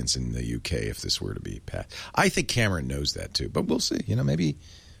disobedience in the UK if this were to be passed. I think Cameron knows that too, but we'll see. Maybe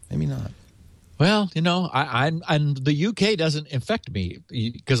not. Well, I'm the UK doesn't affect me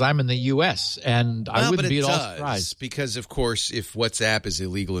because I'm in the US, and I wouldn't be at all surprised. Because, of course, if WhatsApp is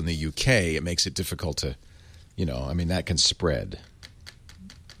illegal in the UK, it makes it difficult to, that can spread.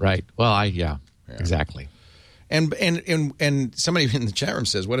 Right. Well, exactly. And somebody in the chat room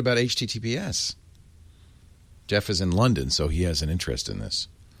says, what about HTTPS? Jeff is in London, so he has an interest in this.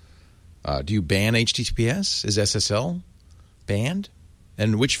 Do you ban HTTPS? Is SSL banned?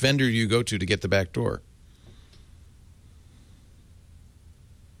 And which vendor do you go to get the back door?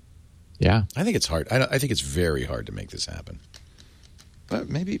 Yeah. I think it's hard. I think it's very hard to make this happen.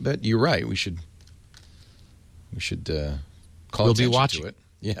 But you're right. We should call attention to it.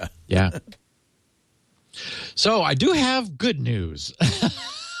 Yeah. Yeah. So I do have good news.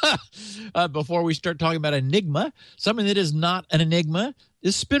 Before we start talking about Enigma, something that is not an Enigma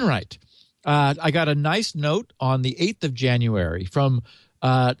is SpinRite. I got a nice note on the 8th of January from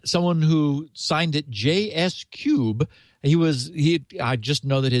someone who signed it JS Cube. I just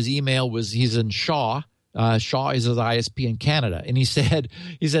know that his email was, he's in Shaw. Shaw is his ISP in Canada. And he said,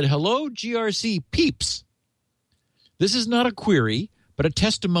 hello, GRC peeps. This is not a query, but a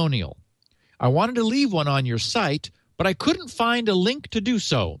testimonial. I wanted to leave one on your site, but I couldn't find a link to do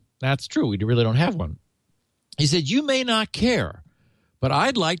so. That's true. We really don't have one. He said, you may not care, but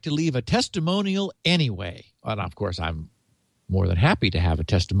I'd like to leave a testimonial anyway. And, of course, I'm more than happy to have a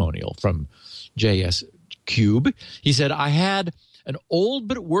testimonial from JS Cube. He said, I had an old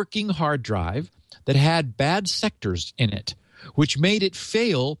but working hard drive that had bad sectors in it, which made it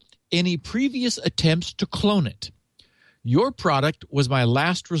fail any previous attempts to clone it. Your product was my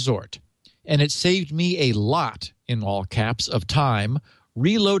last resort, and it saved me a lot, in all caps, of time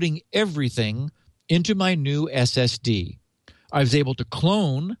reloading everything into my new SSD. I was able to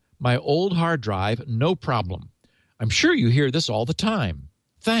clone my old hard drive, no problem. I'm sure you hear this all the time.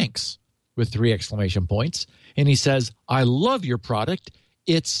 Thanks, with 3 exclamation points. And he says, I love your product.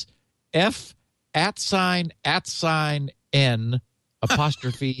 It's F @N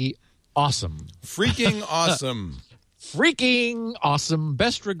apostrophe awesome. Freaking awesome. Freaking awesome.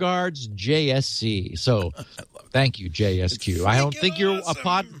 Best regards, JSC. So thank you, JSQ. I don't think you're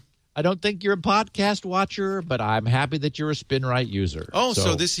awesome. I don't think you're a podcast watcher, but I'm happy that you're a SpinRite user. Oh,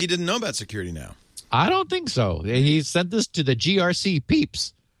 so this he didn't know about Security Now. I don't think so. He sent this to the GRC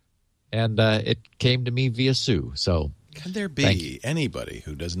peeps, and it came to me via Sue. So can there be anybody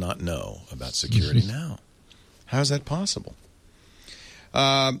who does not know about Security Now? How is that possible?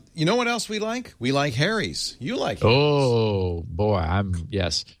 You know what else we like? We like Harry's. You like Harry's. Oh, boy.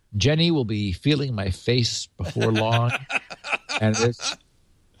 Yes. Jenny will be feeling my face before long. And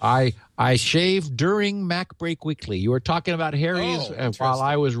I shave during Mac Break Weekly. You were talking about Harry's while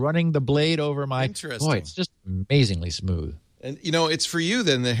I was running the blade over my... Boy, it's just amazingly smooth. And, you know, it's for you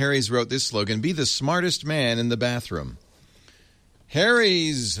then that Harry's wrote this slogan, be the smartest man in the bathroom.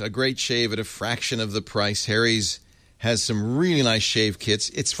 Harry's, a great shave at a fraction of the price. Harry's has some really nice shave kits.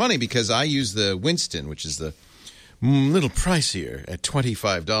 It's funny because I use the Winston, which is the little pricier at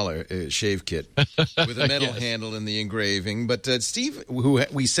 $25 shave kit with a metal handle and the engraving. But Steve, who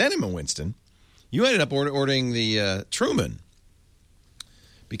we sent him a Winston, you ended up ordering the Truman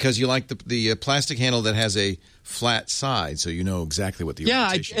because you like the plastic handle that has a flat side, so you know exactly what the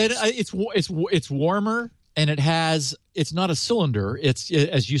orientation is. It's warmer. And it's not a cylinder. It's,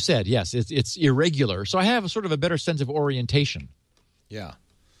 as you said, yes, it's irregular. So I have sort of a better sense of orientation. Yeah.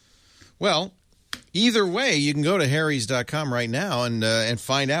 Well, either way, you can go to harrys.com right now and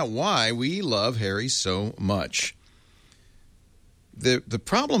find out why we love Harry's so much. The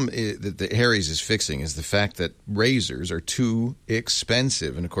problem that Harry's is fixing is the fact that razors are too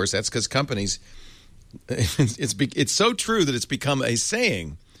expensive. And, of course, that's because companies it's so true that it's become a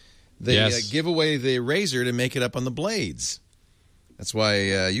saying. They give away the razor to make it up on the blades. That's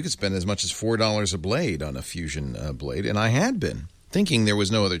why you could spend as much as $4 a blade on a Fusion blade. And I had been thinking there was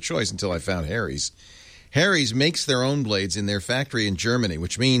no other choice until I found Harry's. Harry's makes their own blades in their factory in Germany,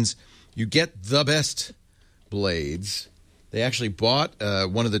 which means you get the best blades. They actually bought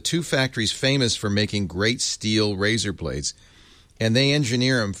one of the two factories famous for making great steel razor blades, and they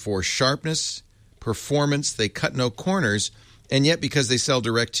engineer them for sharpness, performance. They cut no corners. And yet, because they sell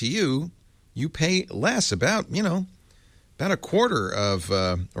direct to you, you pay less, about a quarter of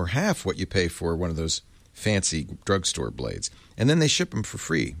or half what you pay for one of those fancy drugstore blades. And then they ship them for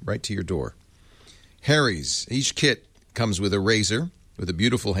free right to your door. Harry's, each kit comes with a razor with a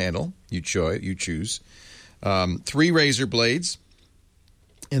beautiful handle. You choose. 3 razor blades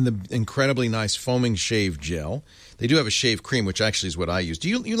and the incredibly nice foaming shave gel. They do have a shave cream, which actually is what I use. Do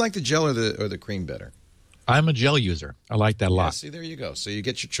you like the gel or the cream better? I'm a gel user. I like that a lot. See, there you go. So you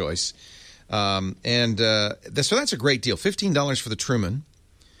get your choice. So that's a great deal. $15 for the Truman,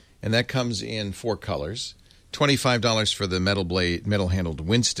 and that comes in 4 colors. $25 for the metal-handled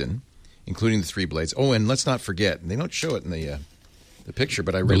Winston, including the 3 blades. Oh, and let's not forget, they don't show it in the picture,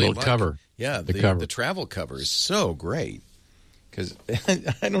 but I really like the cover. Yeah, the cover. The travel cover is so great. Because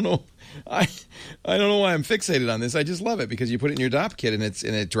I don't know why I'm fixated on this. I just love it because you put it in your DOP kit and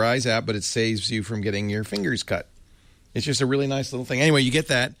it dries out, but it saves you from getting your fingers cut. It's just a really nice little thing. Anyway, you get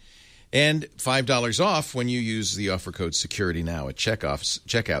that and $5 off when you use the offer code SecurityNow at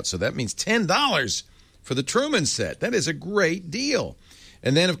checkout. So that means $10 for the Truman set. That is a great deal.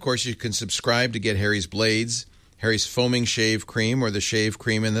 And then, of course, you can subscribe to get Harry's blades, Harry's foaming shave cream, or the shave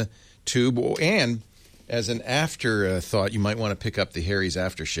cream in the tube, and as an afterthought, you might want to pick up the Harry's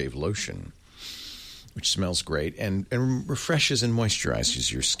Aftershave Lotion, which smells great and refreshes and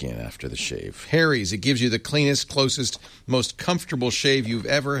moisturizes your skin after the shave. Harry's, it gives you the cleanest, closest, most comfortable shave you've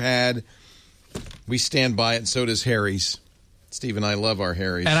ever had. We stand by it, and so does Harry's. Steve and I love our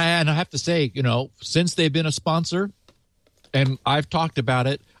Harry's. And I have to say, since they've been a sponsor, and I've talked about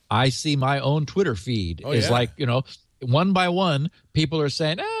it, I see my own Twitter feed like, one by one, people are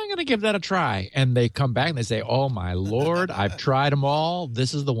saying, I'm going to give that a try. And they come back and they say, oh, my Lord, I've tried them all.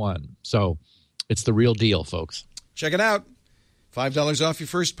 This is the one. So it's the real deal, folks. Check it out. $5 off your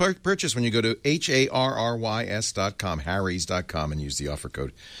first purchase when you go to HARRYS.com, Harrys.com, and use the offer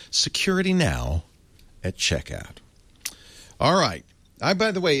code SecurityNow at checkout. All right. By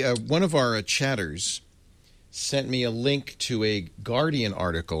the way, one of our chatters sent me a link to a Guardian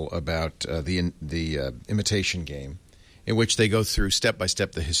article about the Imitation Game, in which they go through step by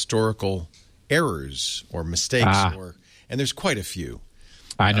step the historical errors or mistakes, and there's quite a few.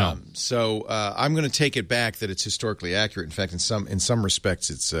 I know. So I'm going to take it back that it's historically accurate. In fact, in some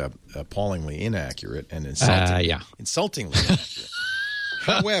respects, it's appallingly inaccurate and insultingly inaccurate.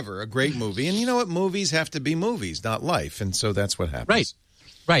 However, a great movie, and you know what? Movies have to be movies, not life, and so that's what happens.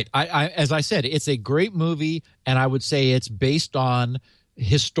 Right. As I said, it's a great movie, and I would say it's based on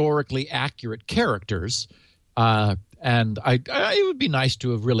historically accurate characters. And it would be nice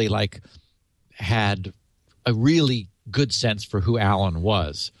to have really had a really good sense for who Alan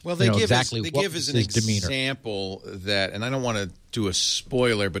was. Well, they give as an demeanor. example that, and I don't want to do a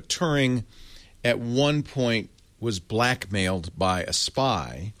spoiler, but Turing at one point was blackmailed by a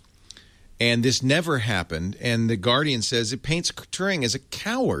spy, and this never happened. And the Guardian says it paints Turing as a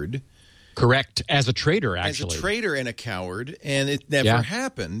coward. Correct, as a traitor, actually. As a traitor and a coward, and it never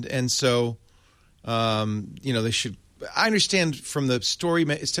happened. And so, they should. I understand from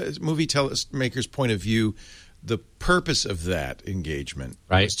the movie maker's point of view, the purpose of that engagement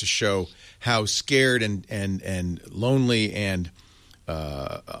was to show how scared and lonely and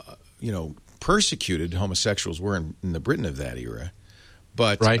persecuted homosexuals were in the Britain of that era.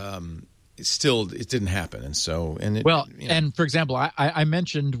 But still, it didn't happen, and so and for example, I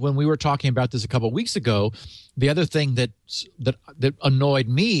mentioned when we were talking about this a couple of weeks ago, the other thing that annoyed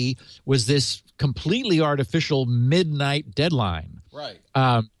me was this completely artificial midnight deadline,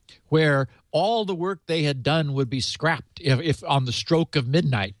 where all the work they had done would be scrapped if on the stroke of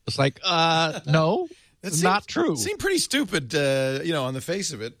midnight. It's like, no. That's not true. It seemed pretty stupid, on the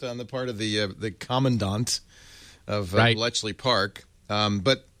face of it, on the part of the commandant of Bletchley Park.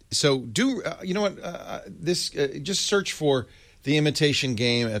 But so just search for The Imitation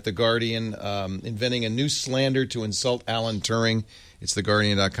Game at The Guardian, inventing a new slander to insult Alan Turing. It's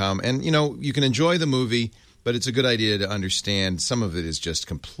theguardian.com. And, you can enjoy the movie, but it's a good idea to understand some of it is just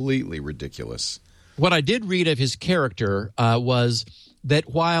completely ridiculous. What I did read of his character was that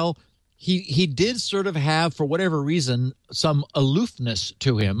while he did sort of have, for whatever reason, some aloofness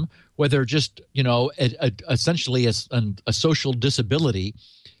to him, whether just, essentially a social disability,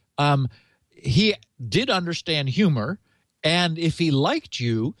 he did understand humor. And if he liked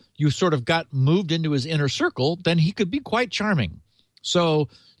you sort of got moved into his inner circle, then he could be quite charming. So,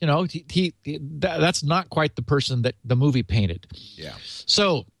 that's not quite the person that the movie painted. Yeah.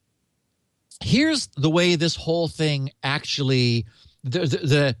 So here's the way this whole thing actually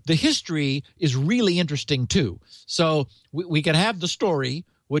the history is really interesting too. So we can have the story,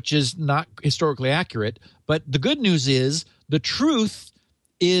 which is not historically accurate, but the good news is the truth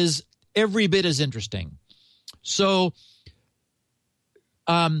is every bit as interesting. So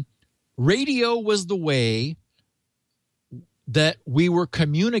radio was the way that we were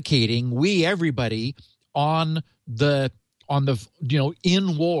communicating, everybody, in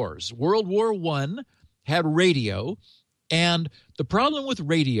wars. World War I had radio, and the problem with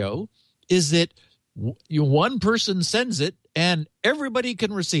radio is that one person sends it and everybody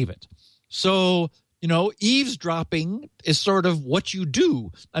can receive it. So, eavesdropping is sort of what you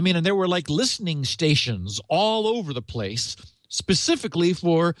do. I mean, and there were like listening stations all over the place specifically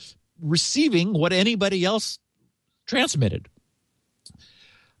for receiving what anybody else transmitted.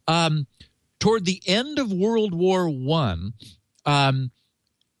 Toward the end of World War I,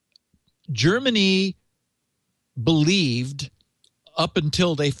 Germany believed, up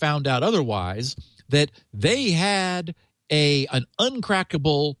until they found out otherwise, that they had an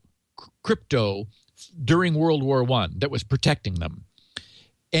uncrackable crypto during World War I that was protecting them.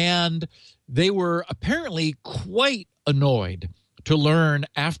 And they were apparently quite annoyed to learn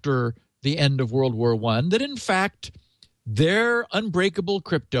after the end of World War I that, in fact, their unbreakable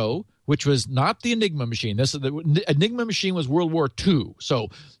crypto, which was not the Enigma Machine. The Enigma Machine was World War II. So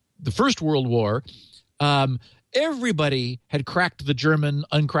the First World War, everybody had cracked the German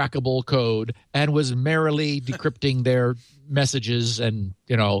uncrackable code and was merrily decrypting their messages. And,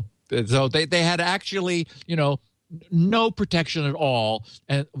 so they had actually, no protection at all.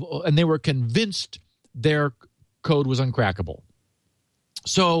 And they were convinced their code was uncrackable.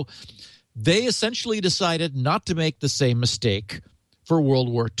 So they essentially decided not to make the same mistake for World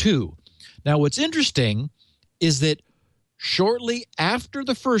War II. Now, what's interesting is that shortly after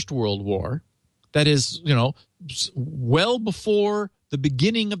the First World War, that is, well before the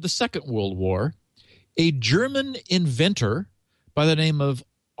beginning of the Second World War, a German inventor by the name of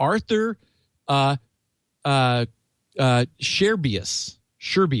Arthur Scherbius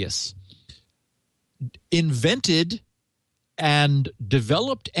invented and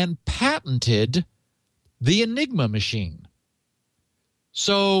developed and patented the Enigma Machine.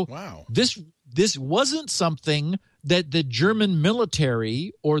 So this wasn't something that the German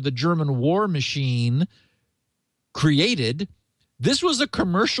military or the German war machine created. This was a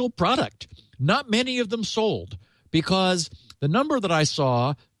commercial product. Not many of them sold, because the number that I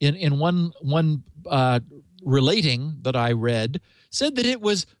saw in one relating that I read said that it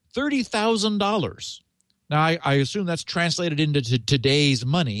was $30,000. Now, I assume that's translated into today's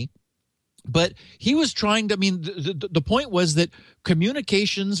money, but he was trying to, the point was that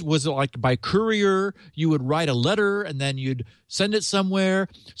communications was like by courier. You would write a letter and then you'd send it somewhere.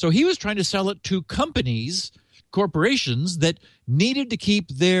 So he was trying to sell it to companies corporations that needed to keep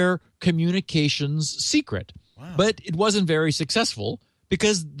their communications secret. Wow. But it wasn't very successful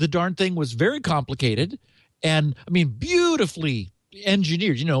because the darn thing was very complicated and, I mean, beautifully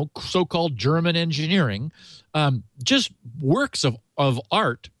engineered, so-called German engineering, just works of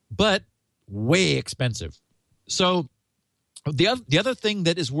art, but way expensive. So the other thing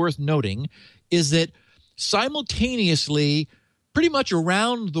that is worth noting is that simultaneously, pretty much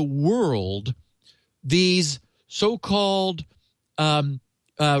around the world, these so-called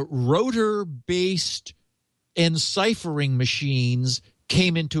rotor-based enciphering machines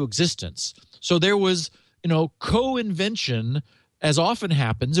came into existence. So there was, co-invention, as often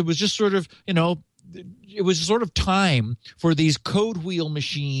happens. It was just sort of, it was sort of time for these code wheel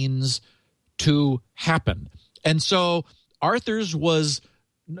machines to happen. And so Arthur's was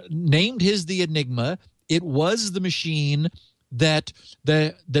named the Enigma. It was the machine that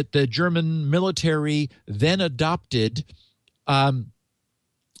the German military then adopted,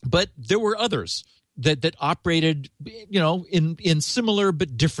 but there were others that operated, in similar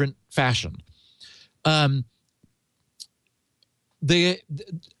but different fashion.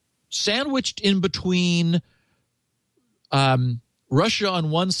 Sandwiched in between Russia on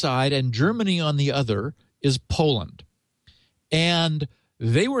one side and Germany on the other is Poland, and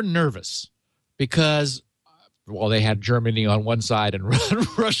they were nervous because, well, they had Germany on one side and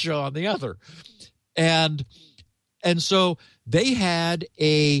Russia on the other. And so they had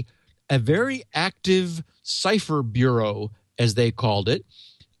a very active cipher bureau, as they called it,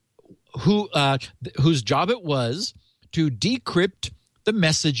 whose job it was to decrypt the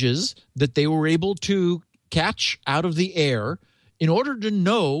messages that they were able to catch out of the air in order to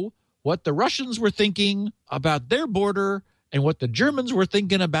know what the Russians were thinking about their border and what the Germans were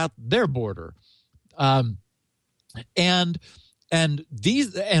thinking about their border. And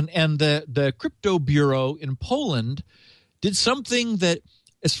the crypto bureau in Poland did something that,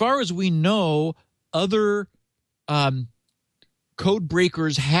 as far as we know, other code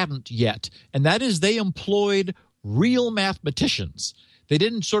breakers hadn't yet, and that is they employed real mathematicians. They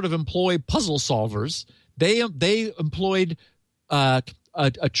didn't sort of employ puzzle solvers. They employed a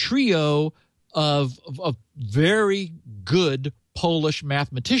trio of very good Polish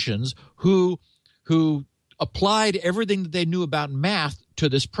mathematicians who applied everything that they knew about math to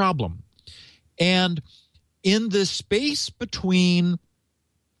this problem. And in the space between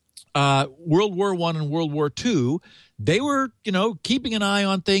World War I and World War II, they were, keeping an eye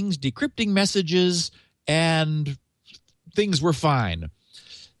on things, decrypting messages, and things were fine.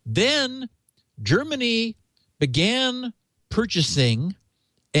 Then Germany began purchasing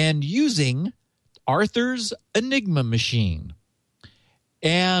and using Arthur's Enigma machine.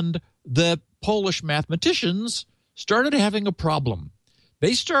 And the Polish mathematicians started having a problem.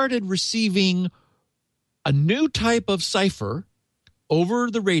 They started receiving a new type of cipher over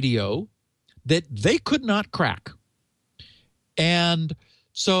the radio that they could not crack. And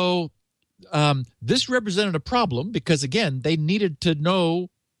so this represented a problem because, again, they needed to know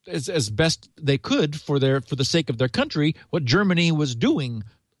as best they could for the sake of their country what Germany was doing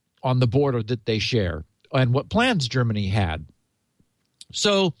on the border that they share and what plans Germany had.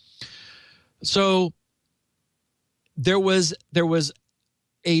 So there was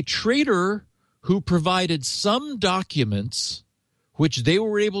a trader who provided some documents which they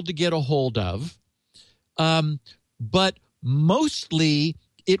were able to get a hold of, but mostly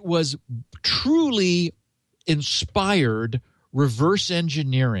it was truly inspired reverse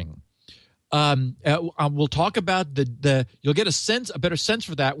engineering. We'll talk about you'll get a better sense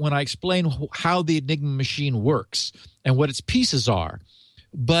for that when I explain how the Enigma machine works and what its pieces are.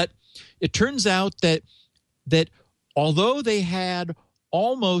 But it turns out that although they had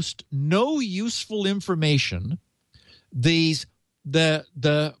almost no useful information, the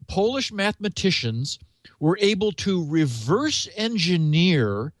Polish mathematicians were able to reverse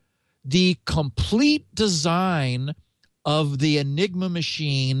engineer the complete design of the Enigma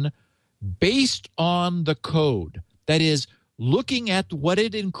machine based on the code. That is, looking at what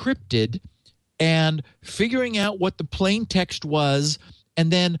it encrypted and figuring out what the plain text was,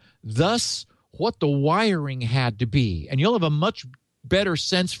 and then thus what the wiring had to be. And you'll have a much better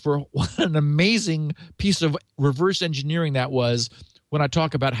sense for what an amazing piece of reverse engineering that was when I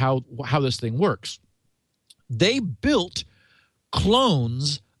talk about how this thing works. They built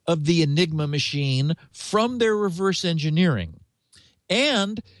clones of the Enigma machine from their reverse engineering.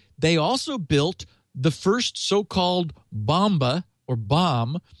 And they also built the first so-called bomba or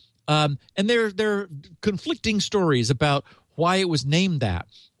bomb. And there are conflicting stories about why it was named that.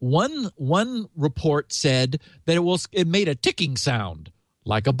 One report said that it made a ticking sound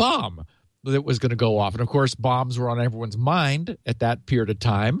like a bomb. that was going to go off. And, of course, bombs were on everyone's mind at that period of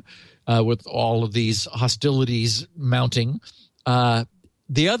time with all of these hostilities mounting.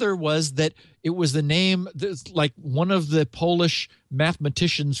 The other was that it was the name, like one of the Polish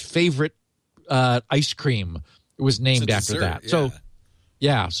mathematicians' favorite ice cream. It was named after that.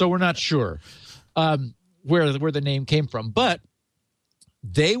 Yeah. So we're not sure where the name came from. But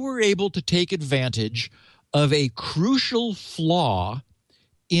they were able to take advantage of a crucial flaw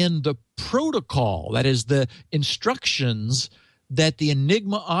in the protocol, that is the instructions that the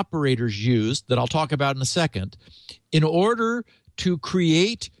Enigma operators used, that I'll talk about in a second, in order to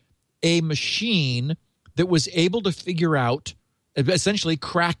create a machine that was able to figure out, essentially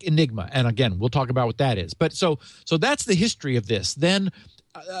crack Enigma. And again, we'll talk about what that is. But so that's the history of this. Then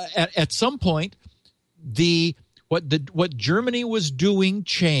at some point, what Germany was doing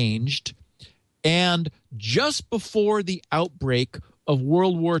changed, and just before the outbreak of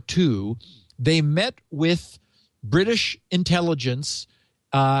World War II, they met with British intelligence,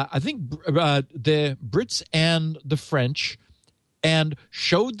 I think the Brits and the French, and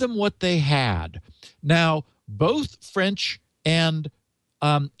showed them what they had. Now, both French and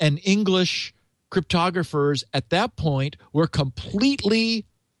English cryptographers at that point were completely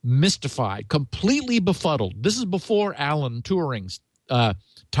mystified, completely befuddled. This is before Alan Turing's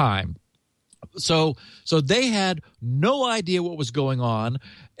time. So they had no idea what was going on.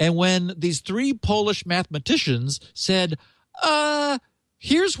 And when these three Polish mathematicians said,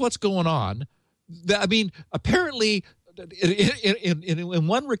 here's what's going on, I mean, apparently in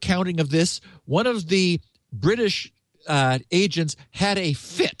one recounting of this, one of the British agents had a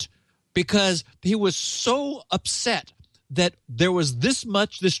fit because he was so upset that there was this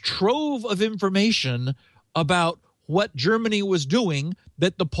trove of information about what Germany was doing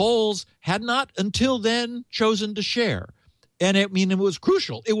that the Poles had not until then chosen to share. And it was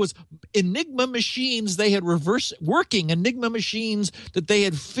crucial. It was Enigma machines. They had working Enigma machines that they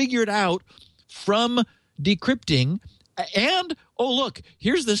had figured out from decrypting. And, oh, look,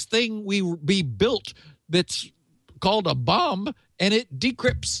 here's this thing we built that's called a bomb, and it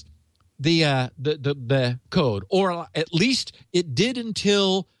decrypts the code, or at least it did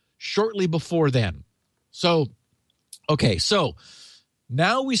until shortly before then. So, okay, so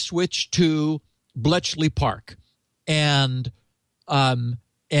now we switch to Bletchley Park and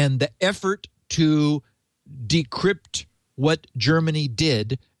the effort to decrypt what Germany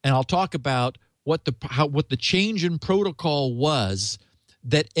did, and I'll talk about what the change in protocol was.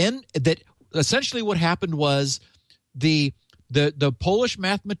 That essentially what happened was the Polish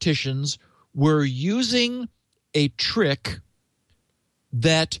mathematicians were using a trick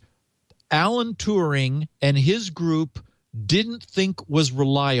that Alan Turing and his group didn't think was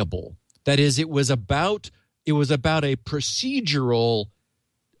reliable. That is, it was about a procedural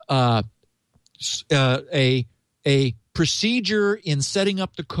a procedure in setting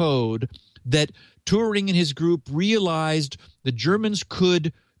up the code that Turing and his group realized the Germans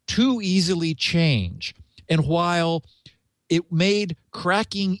could too easily change. And while it made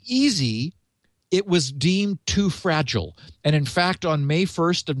cracking easy, it was deemed too fragile. And in fact, on May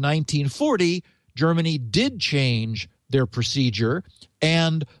 1st of 1940, Germany did change their procedure,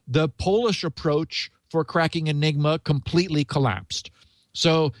 and the Polish approach for cracking Enigma completely collapsed.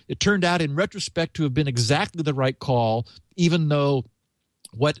 So it turned out in retrospect to have been exactly the right call, even though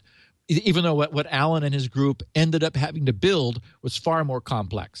what Alan and his group ended up having to build was far more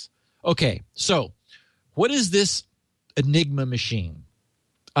complex. Okay, so what is this Enigma machine?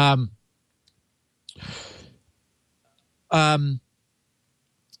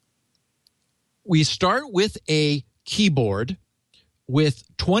 We start with a keyboard with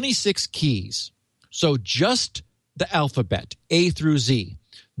 26 keys. So just the alphabet, A through Z.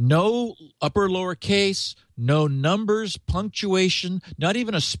 No upper lower case, no numbers, punctuation, not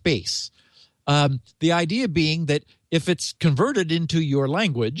even a space. The idea being that if it's converted into your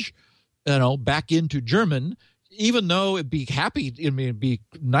language, back into German, even though it'd be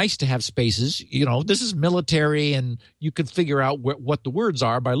nice to have spaces, this is military and you can figure out what the words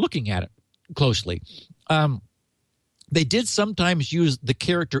are by looking at it closely. They did sometimes use the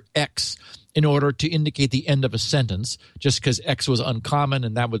character X in order to indicate the end of a sentence, just because X was uncommon,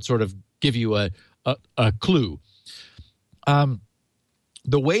 and that would sort of give you a clue. The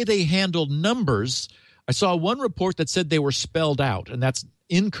way they handled numbers, I saw one report that said they were spelled out, and that's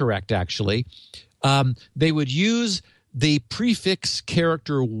incorrect, actually. They would use the prefix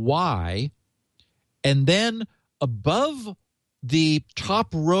character Y, and then above the top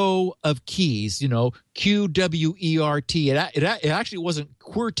row of keys, QWERT. It actually wasn't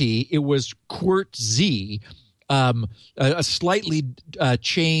QWERTY, it was QWERTZ, a slightly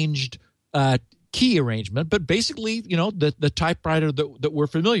changed key arrangement, but basically, the typewriter that we're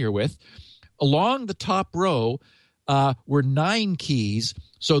familiar with. Along the top row were 9 keys,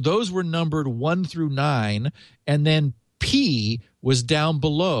 so those were numbered 1 through 9, and then P was down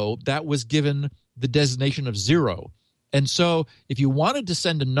below. That was given the designation of 0. And so if you wanted to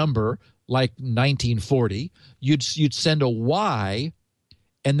send a number like 1940, you'd send a Y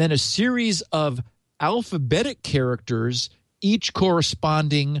and then a series of alphabetic characters, each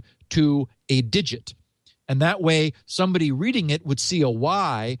corresponding to a digit. And that way, somebody reading it would see a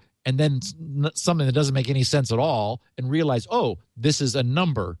Y and then something that doesn't make any sense at all and realize, oh, this is a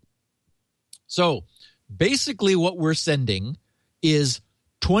number. So basically what we're sending is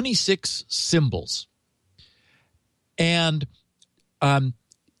 26 symbols. And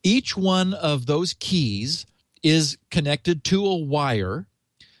each one of those keys is connected to a wire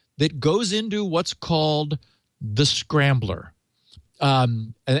that goes into what's called the scrambler.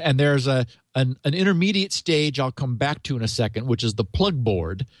 And there's an intermediate stage I'll come back to in a second, which is the plug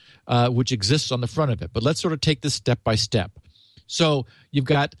board, which exists on the front of it. But let's sort of take this step by step. So you've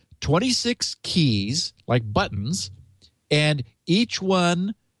got 26 keys, like buttons, and each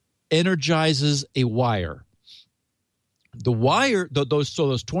one energizes a wire. The wire, those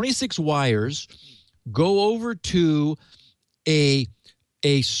 26 wires go over to a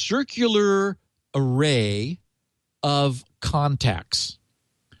circular array of contacts.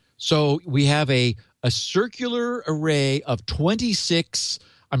 So we have a circular array of 26,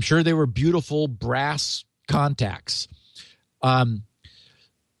 I'm sure they were beautiful brass contacts.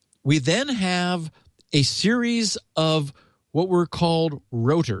 We then have a series of what were called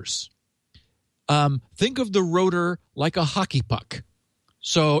rotors. Think of the rotor like a hockey puck.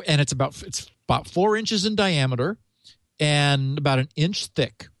 So, and it's about 4 inches in diameter and about 1 inch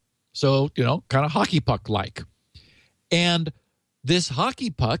thick. So, kind of hockey puck like. And this hockey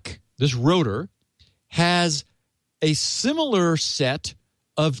puck, this rotor, has a similar set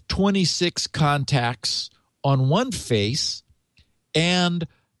of 26 contacts on one face and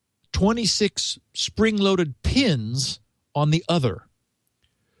 26 spring-loaded pins on the other.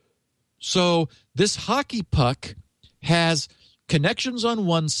 So this hockey puck has connections on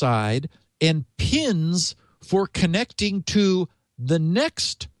one side and pins for connecting to the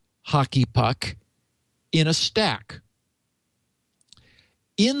next hockey puck in a stack.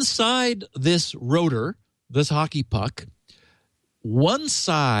 Inside this rotor, this hockey puck, one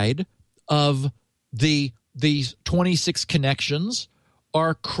side of these 26 connections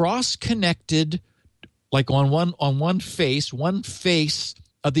are cross-connected, like on one face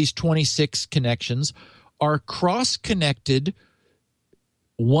of these 26 connections are cross-connected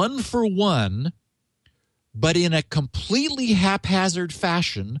one for one, but in a completely haphazard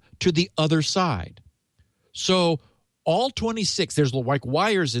fashion to the other side. So all 26, there's like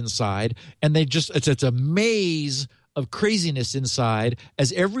wires inside, and it's a maze of craziness inside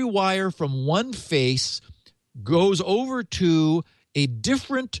as every wire from one face goes over to a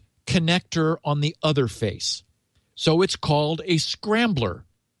different connector on the other face. So it's called a scrambler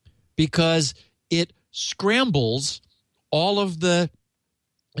because it scrambles all of the.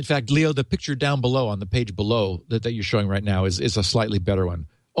 In fact, Leo, the picture down below on the page below that you're showing right now is a slightly better one.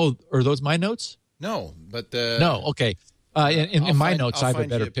 Oh, are those my notes? No, but no. Okay. In my notes, I have a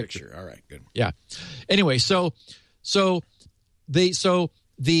better picture. All right, good. Yeah. Anyway, so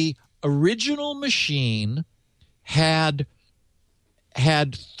the original machine had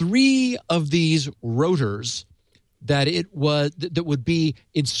 3 of these rotors that would be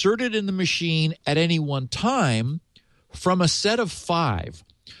inserted in the machine at any one time from a set of 5.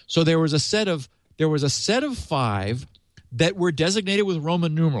 So there was a set of 5 that were designated with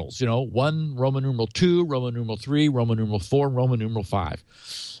Roman numerals. 1 Roman numeral 2, Roman numeral 3, Roman numeral 4, Roman numeral 5.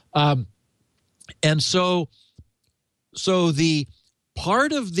 And so the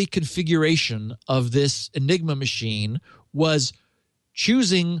part of the configuration of this Enigma machine was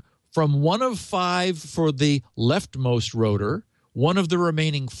choosing from 1 of 5 for the leftmost rotor, 1 of the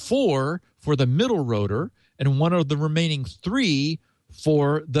remaining 4 for the middle rotor, and 1 of the remaining 3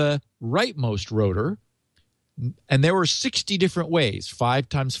 for the rightmost rotor. And there were 60 different ways, 5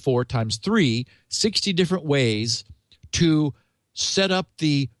 times 4 times 3, 60 different ways to set up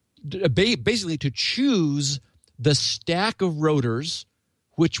basically to choose the stack of rotors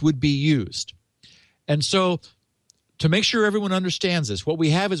which would be used. And so to make sure everyone understands this, what we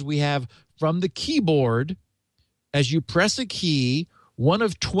have from the keyboard, as you press a key, one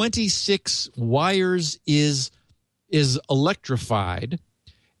of 26 wires is electrified,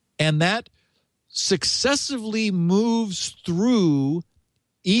 and that successively moves through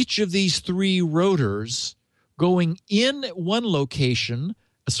each of these 3 rotors, going in at one location,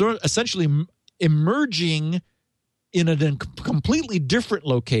 sort of essentially emerging in a completely different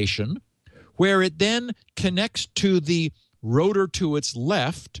location, where it then connects to the rotor to its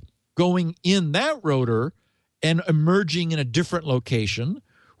left, going in that rotor and emerging in a different location,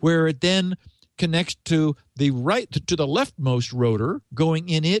 where it then connects to the the leftmost rotor, going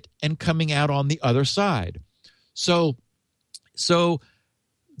in it and coming out on the other side. So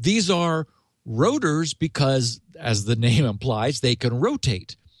these are rotors because, as the name implies, they can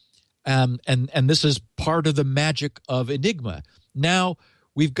rotate. And this is part of the magic of Enigma. Now,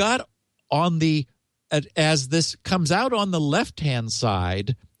 we've got as this comes out on the left-hand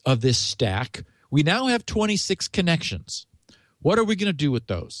side of this stack, we now have 26 connections. What are we going to do with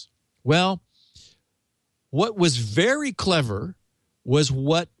those? Well, what was very clever was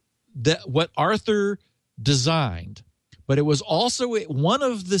what Arthur designed, but it was also one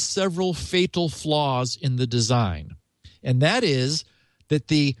of the several fatal flaws in the design. And that is that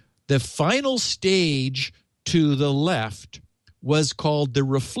the final stage to the left was called the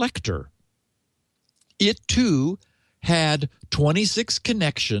reflector. It, too, had 26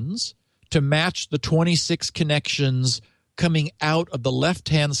 connections to match the 26 connections coming out of the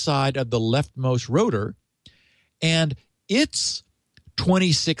left-hand side of the leftmost rotor, and its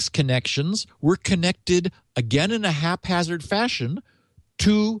 26 connections were connected, again in a haphazard fashion,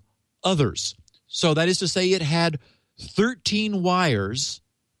 to others. So that is to say, it had 13 wires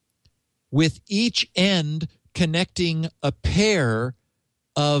with each end connecting a pair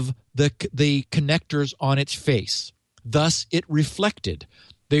of the connectors on its face. Thus, it reflected.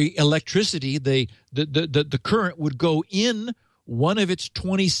 The electricity, the current would go in one of its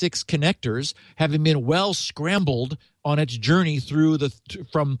 26 connectors, having been well scrambled on its journey through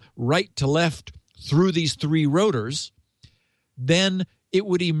from right to left through these three rotors. Then it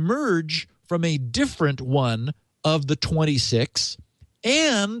would emerge from a different one of the 26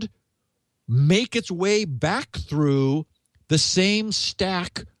 and make its way back through the same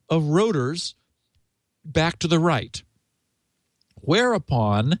stack of rotors back to the right.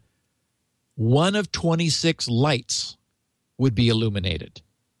 Whereupon one of 26 lights would be illuminated.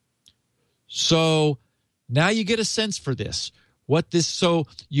 So now you get a sense for this. So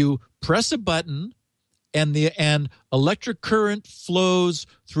you press a button and electric current flows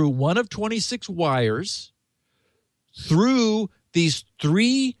through one of 26 wires through these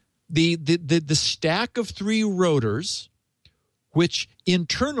the stack of three rotors, which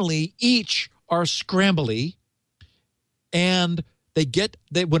internally each are scrambly, and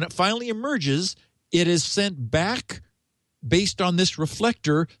when it finally emerges, it is sent back based on this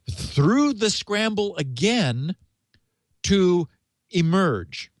reflector through the scramble again to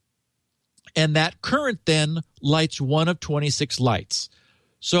emerge. And that current then lights one of 26 lights.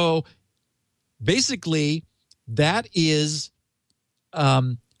 So basically, that is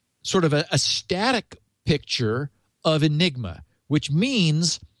sort of a static picture of Enigma, which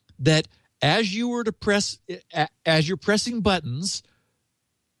means that as you're pressing buttons,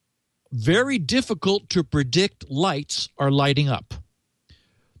 very difficult to predict lights are lighting up.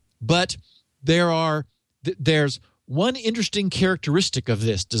 But there's one interesting characteristic of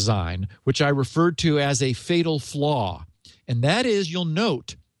this design, which I referred to as a fatal flaw, and that is, you'll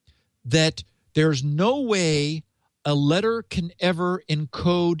note that there's no way a letter can ever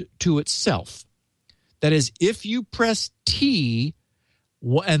encode to itself. That is, if you press T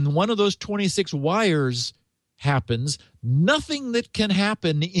and one of those 26 wires happens, nothing that can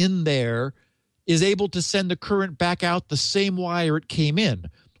happen in there is able to send the current back out the same wire it came in.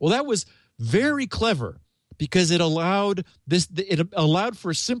 Well, that was very clever because it allowed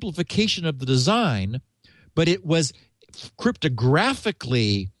for simplification of the design, but it was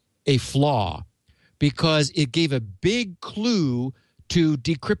cryptographically a flaw because it gave a big clue to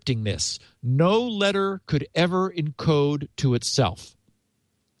decrypting this. No letter could ever encode to itself.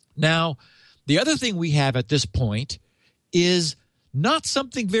 Now, the other thing we have at this point is not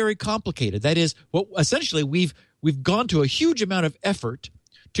something very complicated. That is, essentially we've gone to a huge amount of effort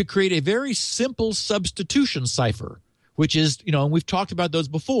to create a very simple substitution cipher, which is, and we've talked about those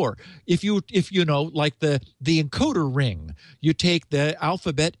before. If you like the encoder ring, you take the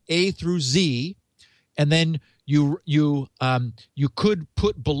alphabet A through Z, and then you could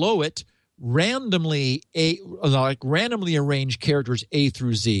put below it randomly arranged characters A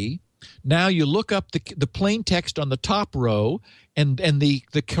through Z. Now you look up the plain text on the top row, and the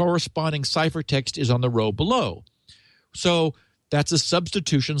corresponding ciphertext is on the row below. So that's a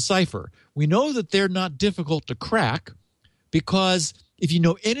substitution cipher. We know that they're not difficult to crack because if you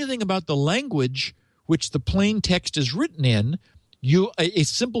know anything about the language which the plain text is written in, a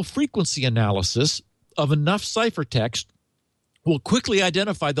simple frequency analysis of enough ciphertext will quickly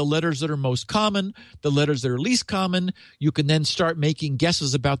identify the letters that are most common, the letters that are least common. You can then start making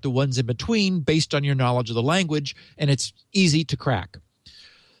guesses about the ones in between based on your knowledge of the language, and it's easy to crack.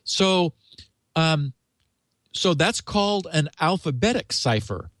 So that's called an alphabetic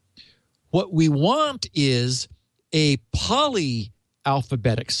cipher. What we want is a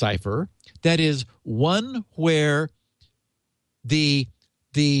polyalphabetic cipher, that is one where the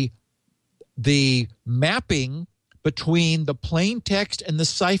mapping between the plain text and the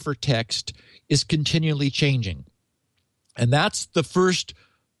cipher text is continually changing. And that's the first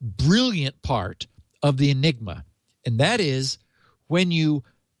brilliant part of the Enigma. And that is when you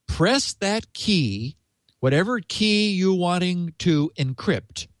press that key, whatever key you're wanting to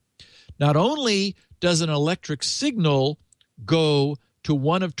encrypt, not only does an electric signal go to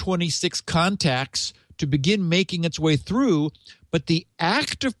one of 26 contacts to begin making its way through, but the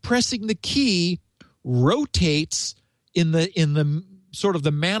act of pressing the key rotates in the sort of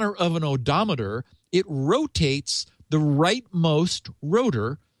the manner of an odometer. It rotates the rightmost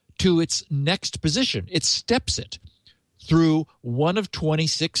rotor to its next position. It steps it through one of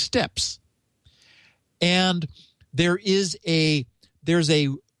 26 steps. And there's a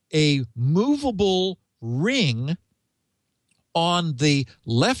movable ring on the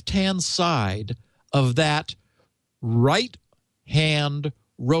left-hand side of that right-hand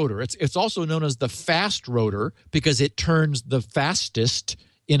rotor. It's also known as the fast rotor because it turns the fastest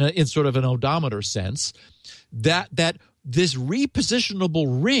in sort of an odometer sense. That this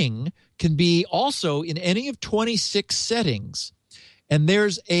repositionable ring can be also in any of 26 settings, and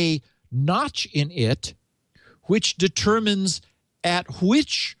there's a notch in it which determines at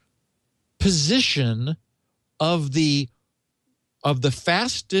which position of the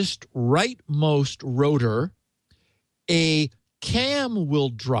fastest rightmost rotor a cam will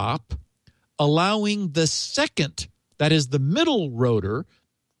drop, allowing the second, that is the middle rotor,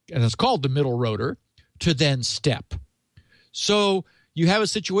 and it's called the middle rotor, to then step. So you have a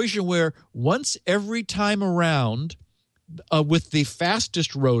situation where once every time around with the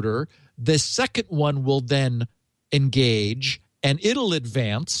fastest rotor, the second one will then engage and it'll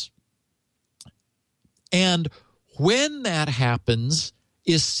advance. And when that happens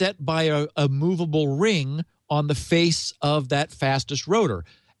is set by a movable ring on the face of that fastest rotor.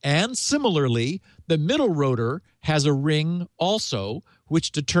 And similarly, the middle rotor has a ring also,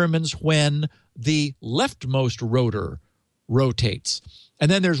 which determines when the leftmost rotor rotates.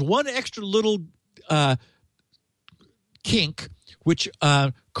 And then there's one extra little kink, which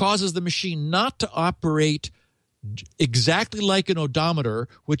causes the machine not to operate exactly like an odometer,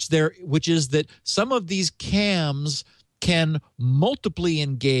 which is that some of these cams can multiply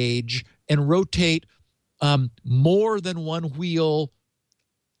engage and rotate more than one wheel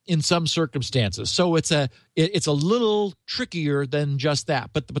in some circumstances. So it's a little trickier than just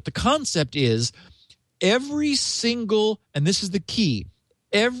that. But the concept is every single, and this is the key,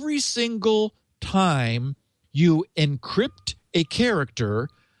 every single time you encrypt a character,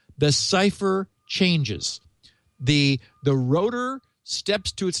 the cipher changes. The rotor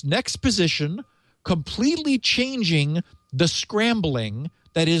steps to its next position, completely changing the scrambling,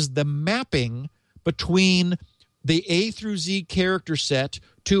 that is the mapping between the A through Z character set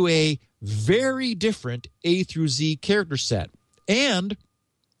to a very different A through Z character set. And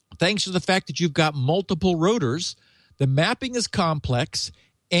thanks to the fact that you've got multiple rotors, the mapping is complex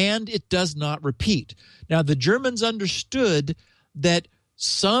and it does not repeat. Now, the Germans understood that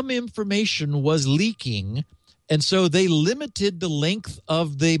some information was leaking, and so they limited the length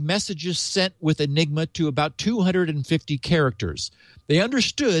of the messages sent with Enigma to about 250 characters. They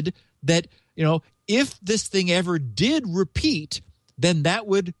understood that, if this thing ever did repeat, then that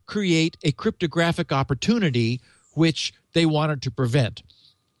would create a cryptographic opportunity which they wanted to prevent.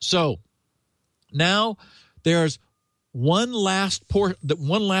 So now there's one last part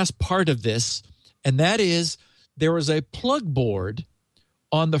of this, and that is there is a plug board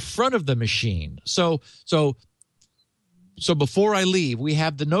on the front of the machine. So before I leave, we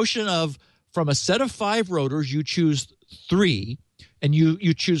have the notion of, from a set of 5 rotors, you choose 3, and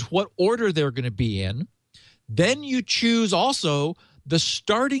you choose what order they're going to be in. Then you choose also the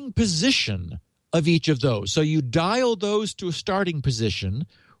starting position of each of those. So you dial those to a starting position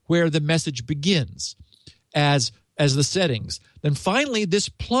where the message begins as the settings. Then finally, this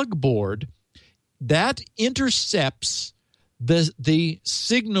plug board, that intercepts the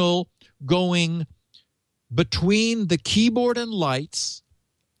signal going between the keyboard and lights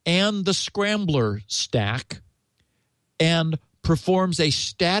and the scrambler stack and performs a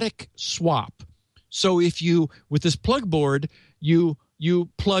static swap. So if you, with this plug board, you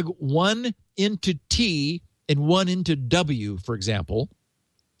plug 1 into T and one into W, for example,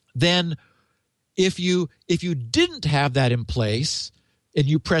 then if you didn't have that in place and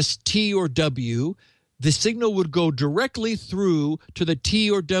you press T or W, the signal would go directly through to the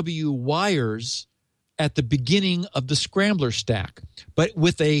T or W wires at the beginning of the scrambler stack. But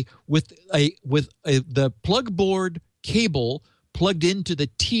with the plug board cable plugged into the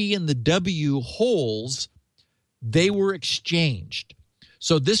T and the W holes, they were exchanged.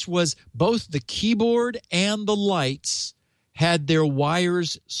 So this was both the keyboard and the lights had their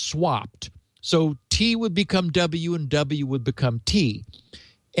wires swapped. So T would become W and W would become T.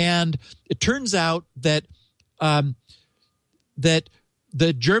 And it turns out that that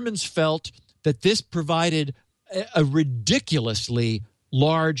the Germans felt that this provided a ridiculously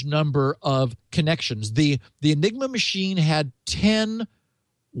large number of connections. The Enigma machine had 10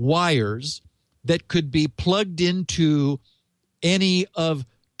 wires that could be plugged into any of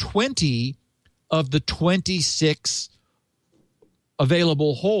 20 of the 26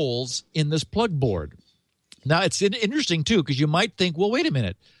 available holes in this plug board. Now, it's interesting, too, because you might think, well, wait a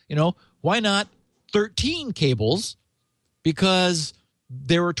minute, why not 13 cables? Because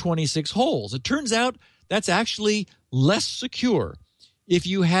there are 26 holes. It turns out that's actually less secure. If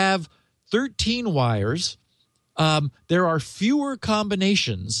you have 13 wires, there are fewer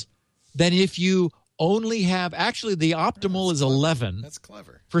combinations than if you only have, actually the optimal is 11. That's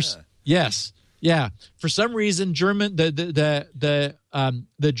clever. Yes. Yeah. For some reason, the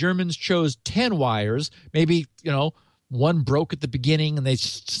Germans chose 10 wires. Maybe, one broke at the beginning and they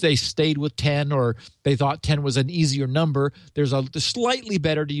stayed with 10, or they thought 10 was an easier number. There's slightly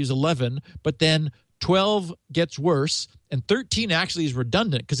better to use 11, but then 12 gets worse, and 13 actually is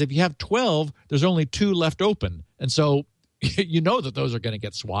redundant, because if you have 12, there's only 2 left open. And so you know that those are going to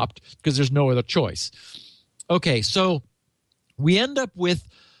get swapped because there's no other choice. Okay, so we end up with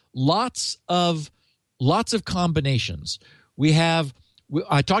lots of combinations.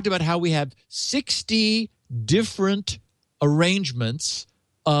 I talked about how we have 60 different arrangements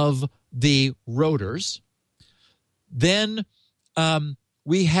of the rotors. Then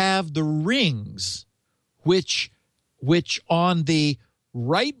we have the rings, which on the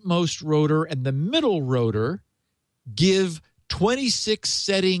rightmost rotor and the middle rotor give 26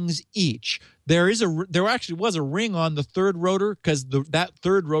 settings each. There actually was a ring on the third rotor, because that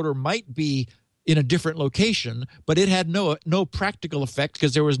third rotor might be in a different location, but it had no practical effect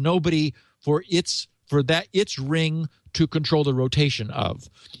because there was nobody for its ring to control the rotation of.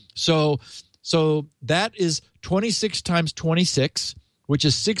 So that is 26 times 26, which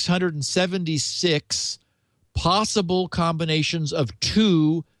is 676 possible combinations of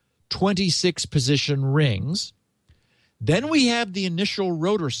two 26-position rings. Then we have the initial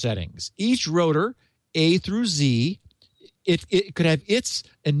rotor settings. Each rotor, A through Z, it could have its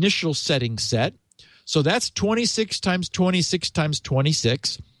initial setting set. So that's 26 times 26 times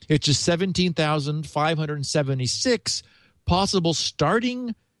 26, which is 17,576 possible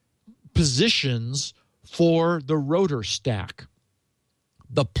starting positions for the rotor stack.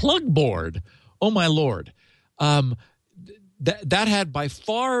 The plug board, oh my Lord, that had by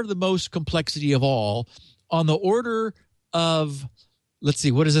far the most complexity of all, on the order of, let's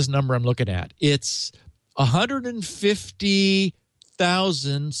see, what is this number I'm looking at? It's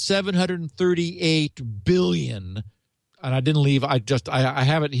 150,738 billion. And I didn't leave. I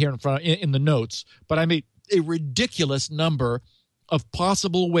have it here in front in the notes. But I made a ridiculous number of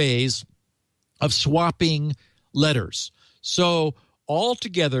possible ways of swapping letters. So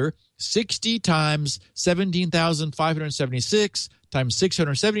altogether, 60 times 17,576 times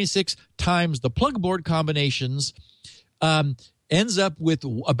 676 times the plug board combinations ends up with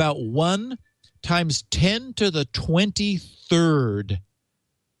about 1 times 10 to the 23rd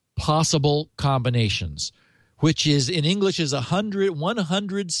possible combinations, which is in English is 100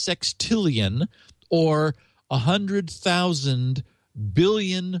 sextillion, or 100,000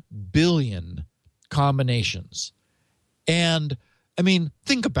 billion combinations. And I mean,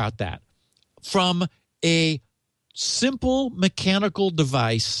 think about that. From a simple mechanical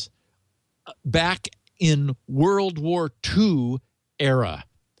device back in World War II era,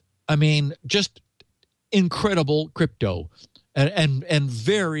 I mean, just incredible crypto and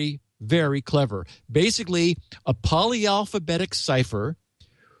very, very clever. Basically, a polyalphabetic cipher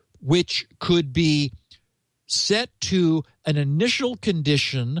which could be set to an initial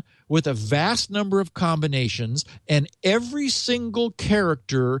condition with a vast number of combinations, and every single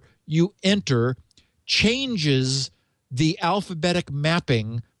character you enter changes the alphabetic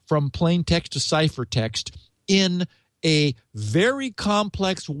mapping from plain text to ciphertext in a very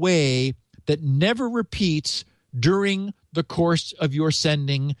complex way that never repeats during the course of your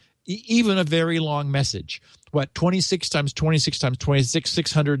sending even a very long message. What, 26 times 26 times 26,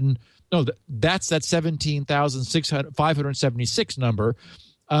 600 and no, that's that 17,576 number.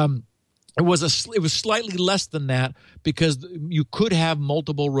 It was slightly less than that because you could have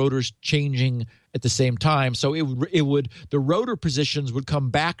multiple rotors changing at the same time. So the rotor positions would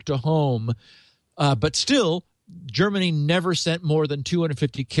come back to home, but still Germany never sent more than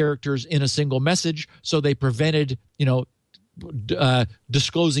 250 characters in a single message. So they prevented,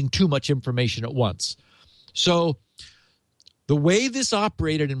 disclosing too much information at once. So the way this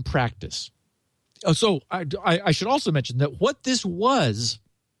operated in practice. So I should also mention that what this was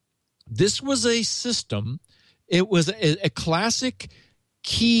a system. It was a classic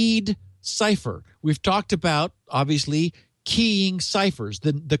keyed cipher. We've talked about, obviously, keying ciphers.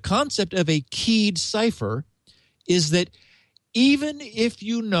 The concept of a keyed cipher is that even if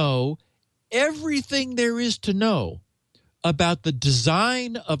you know everything there is to know about the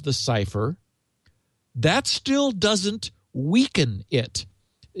design of the cipher, that still doesn't weaken it.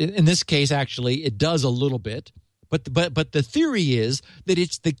 In this case, actually, it does a little bit. But the theory is that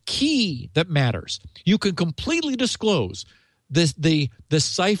it's the key that matters. You can completely disclose the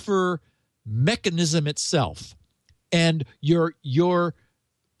cipher mechanism itself, and your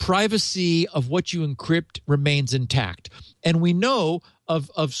privacy of what you encrypt remains intact. And we know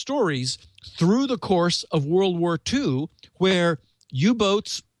of stories through the course of World War II where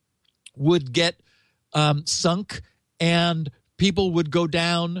U-boats would get sunk and people would go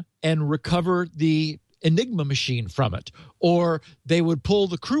down and recover the Enigma machine from it, or they would pull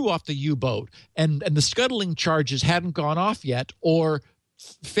the crew off the U-boat and the scuttling charges hadn't gone off yet or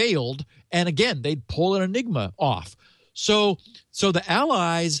failed, and again they'd pull an Enigma off. So the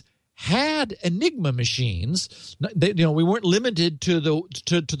Allies had Enigma machines. We weren't limited to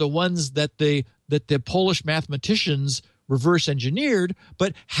the ones that the Polish mathematicians reverse engineered,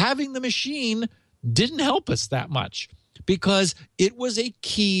 but having the machine didn't help us that much because it was a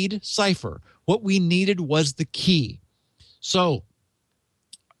keyed cipher. What we needed was the key. So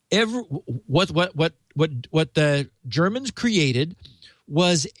what the Germans created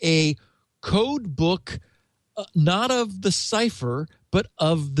was a code book, not of the cipher but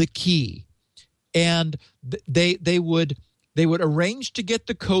of the key, and they would arrange to get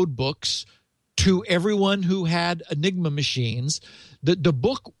the code books to everyone who had Enigma machines. The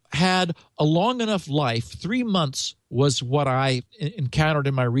book had a long enough life. 3 months was what I encountered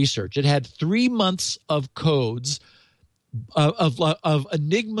in my research. It had 3 months of codes of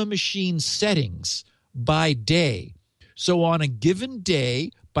Enigma machine settings by day. So on a given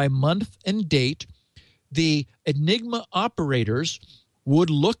day, by month and date, the Enigma operators would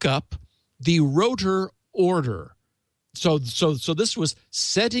look up the rotor order. So this was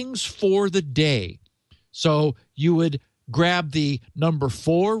settings for the day. So you would grab the number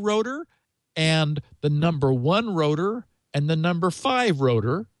 4 rotor and the number 1 rotor and the number 5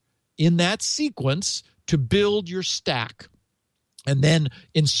 rotor in that sequence to build your stack, and then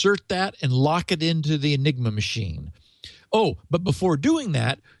insert that and lock it into the Enigma machine. Oh, but before doing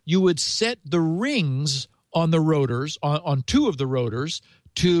that, you would set the rings on the rotors, on 2 of the rotors,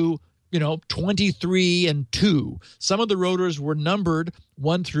 to 23 and 2. Some of the rotors were numbered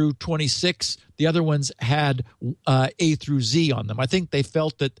 1 through 26. The other ones had A through Z on them. I think they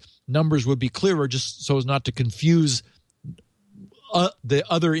felt that numbers would be clearer just so as not to confuse the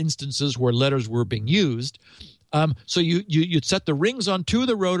other instances where letters were being used. So you'd set the rings on 2 of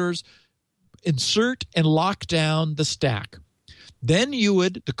the rotors, insert and lock down the stack. Then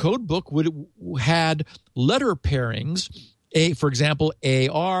the code book had letter pairings. For example,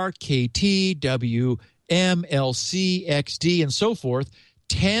 AR, KT, WM, LC, XD, and so forth,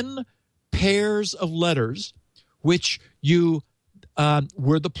 10 pairs of letters, which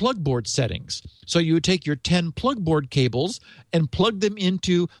were the plugboard settings. So you would take your 10 plugboard cables and plug them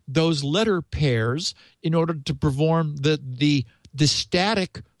into those letter pairs in order to perform the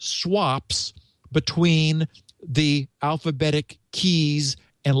static swaps between the alphabetic keys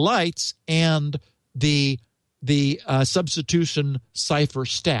and lights and the substitution cipher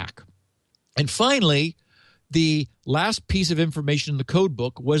stack. And finally, the last piece of information in the code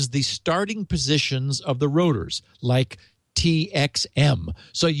book was the starting positions of the rotors, like TXM.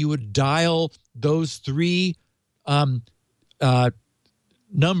 So you would dial those 3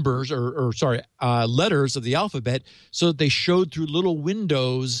 numbers letters of the alphabet so that they showed through little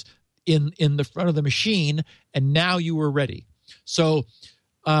windows in the front of the machine, and now you were ready. So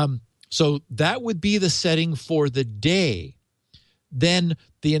that would be the setting for the day. Then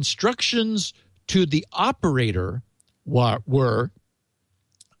the instructions to the operator were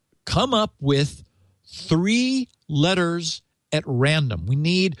come up with 3 letters at random.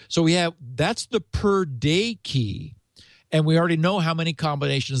 That's the per day key. And we already know how many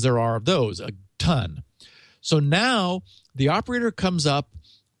combinations there are of those, a ton. So now the operator comes up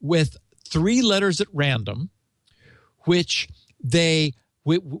with 3 letters at random, which the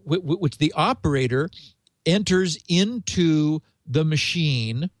operator enters into the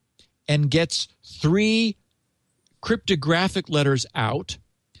machine and gets 3 cryptographic letters out.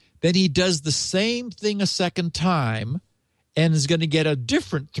 Then he does the same thing a second time and is going to get a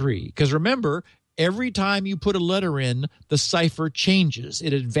different 3. Because remember, every time you put a letter in, the cipher changes.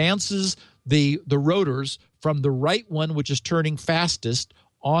 It advances the rotors from the right one, which is turning fastest,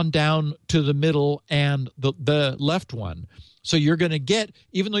 on down to the middle and the left one. So you're going to get,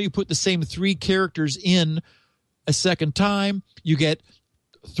 even though you put the same 3 characters in a second time, you get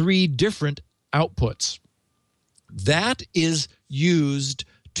 3 different outputs. That is used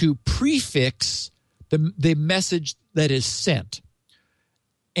to prefix the message that is sent.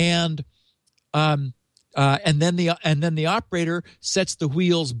 And then the operator sets the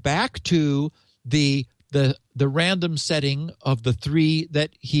wheels back to the random setting of the 3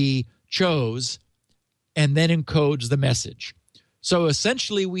 that he chose, and then encodes the message. So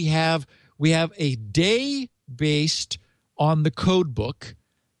essentially, we have a day based on the code book,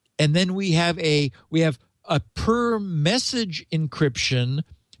 and then we have a per message encryption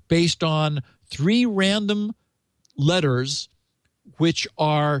based on 3 random letters, which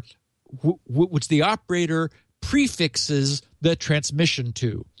the operator prefixes the transmission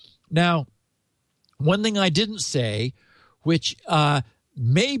to. Now, one thing I didn't say, which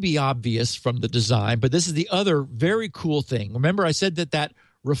may be obvious from the design, but this is the other very cool thing. Remember, I said that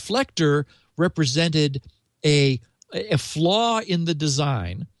reflector represented a flaw in the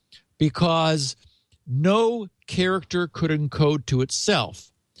design because no character could encode to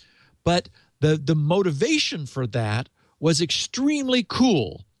itself. But the motivation for that was extremely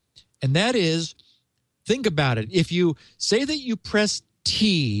cool. And that is, think about it. If you say that you press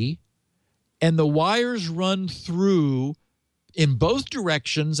T and the wires run through in both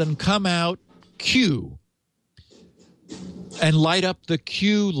directions and come out Q and light up the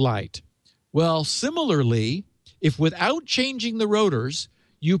Q light. Well, similarly, if without changing the rotors,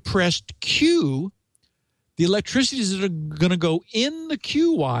 you pressed Q, the electricity is going to go in the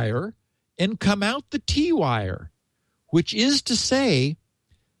Q wire and come out the T wire, which is to say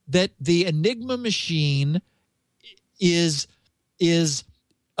that the Enigma machine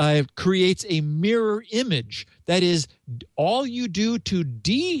creates a mirror image. That is, all you do to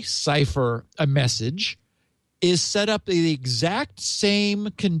decipher a message is set up the exact same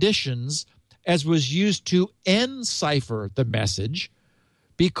conditions as was used to encipher the message,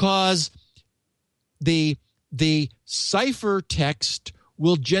 because the cipher text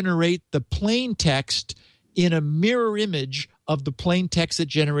will generate the plain text in a mirror image of the plain text that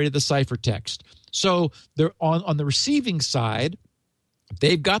generated the cipher text. So they're on the receiving side,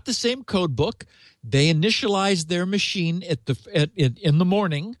 they've got the same code book. They initialize their machine in the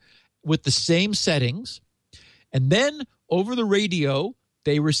morning with the same settings, and then over the radio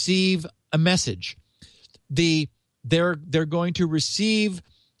they receive a message. They're going to receive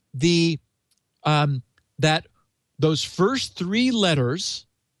those first 3 letters,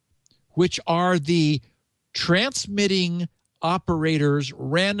 which are the transmitting operator's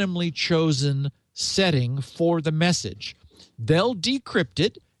randomly chosen setting for the message. They'll decrypt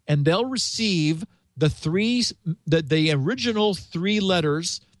it and they'll receive the original 3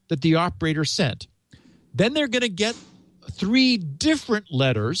 letters that the operator sent. Then they're going to get 3 different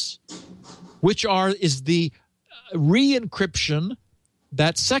letters, which is the re-encryption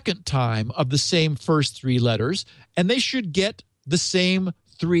that second time of the same first 3 letters, and they should get the same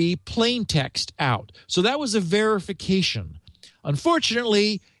 3 plain text out. So that was a verification.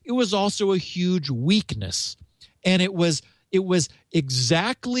 Unfortunately, it was also a huge weakness, and it was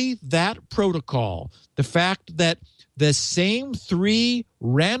exactly that protocol, the fact that the same 3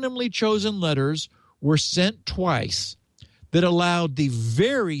 randomly chosen letters were sent twice, that allowed the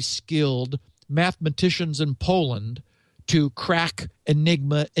very skilled mathematicians in Poland to crack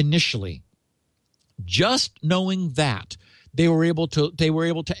Enigma initially. Just knowing that, they were able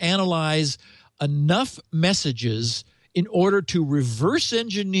to analyze enough messages in order to reverse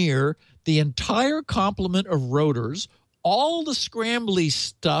engineer the entire complement of rotors, all the scrambly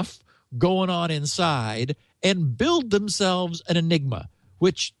stuff going on inside, and build themselves an Enigma,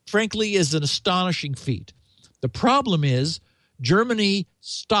 which frankly is an astonishing feat. The problem is Germany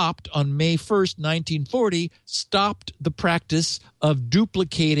stopped on May 1st, 1940, stopped the practice of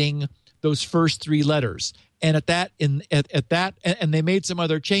duplicating those first 3 letters. And and they made some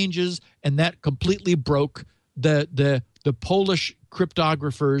other changes, and that completely broke the the Polish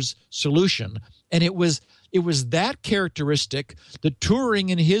cryptographer's solution. And it was that characteristic that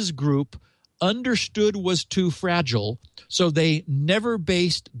Turing and his group understood was too fragile, so they never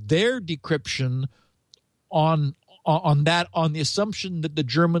based their decryption on the assumption that the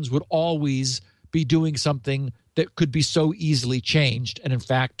Germans would always be doing something that could be so easily changed. And in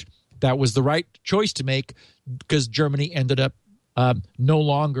fact, that was the right choice to make, because Germany ended up no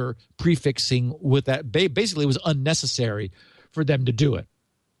longer prefixing with that. Basically, it was unnecessary for them to do it.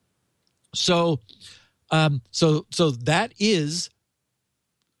 So that is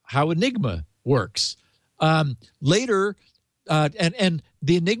how Enigma works. Later, and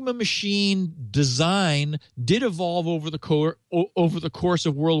the Enigma machine design did evolve over the course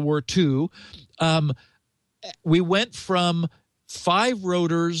of World War II. We went from 5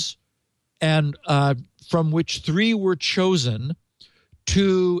 rotors, and from which 3 were chosen,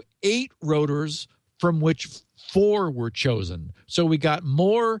 to 8 rotors, from which 4 were chosen. So we got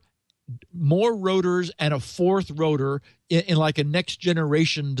more rotors and a 4th rotor in like a next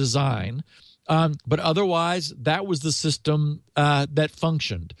generation design. But otherwise, that was the system that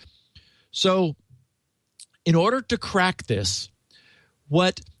functioned. So in order to crack this,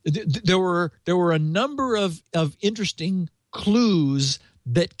 there were a number of interesting clues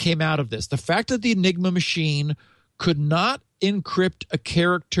that came out of this. The fact that the Enigma machine could not encrypt a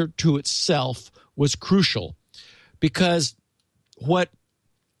character to itself was crucial, because what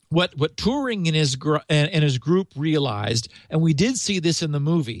Turing and his group realized, and we did see this in the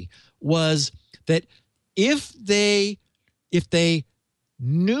movie, was that if they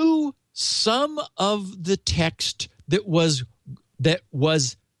knew some of the text that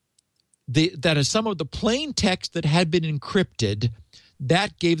is some of the plain text that had been encrypted,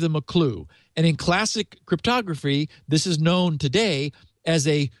 that gave them a clue. And in classic cryptography, this is known today as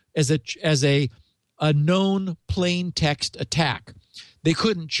a known plain text attack. They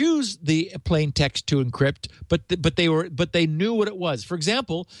couldn't choose the plain text to encrypt, but they knew what it was. For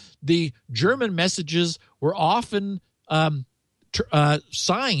example, the German messages were often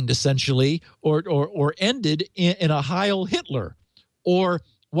signed essentially or ended in a Heil Hitler, or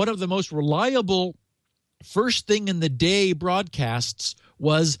one of the most reliable first thing in the day broadcasts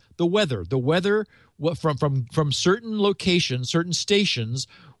was the weather. The weather from certain locations, certain stations,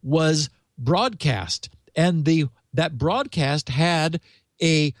 was broadcast, and that broadcast had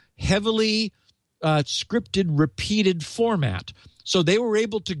a heavily scripted, repeated format. So they were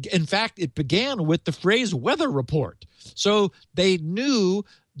able to, in fact, it began with the phrase weather report. So they knew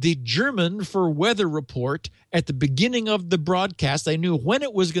the German for weather report at the beginning of the broadcast. They knew when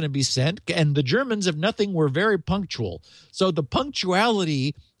it was going to be sent, and the Germans, if nothing, were very punctual. So the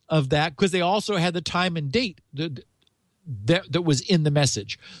punctuality of that, because they also had the time and date that was in the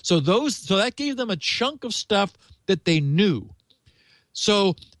message. So that gave them a chunk of stuff that they knew.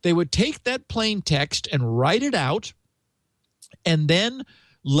 So they would take that plain text and write it out, and then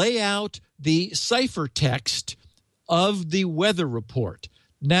lay out the ciphertext of the weather report.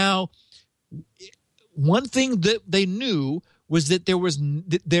 Now, one thing that they knew was that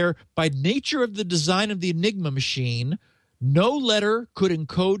by nature of the design of the Enigma machine, no letter could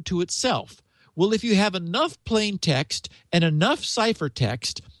encode to itself. Well, if you have enough plain text and enough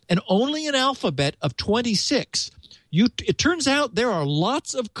ciphertext and only an alphabet of 26, it turns out there are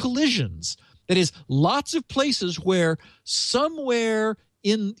lots of collisions. That is, lots of places where somewhere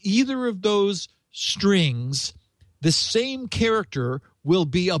in either of those strings, the same character will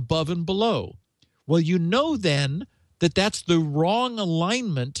be above and below. Well, you know then that that's the wrong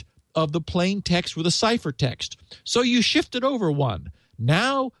alignment of the plain text with a ciphertext. So you shift it over one.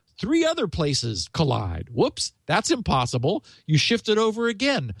 Now 3 other places collide. Whoops, that's impossible. You shift it over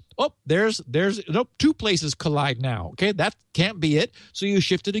again. Oh, there's 2 places collide now. Okay, that can't be it. So you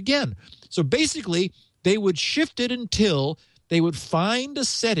shift it again. So basically, they would shift it until they would find a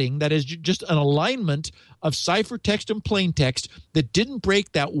setting that is just an alignment of ciphertext and plain text that didn't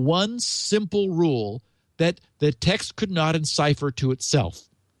break that one simple rule that the text could not encipher to itself.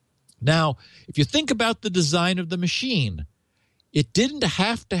 Now, if you think about the design of the machine, it didn't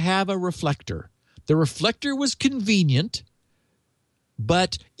have to have a reflector. The reflector was convenient,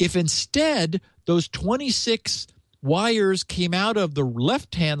 but if instead those 26 wires came out of the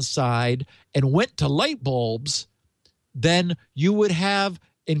left-hand side and went to light bulbs, then you would have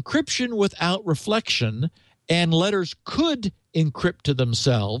encryption without reflection, and letters could encrypt to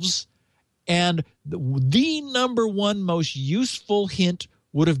themselves, and the number one most useful hint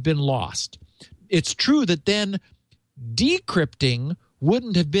would have been lost. It's true that then decrypting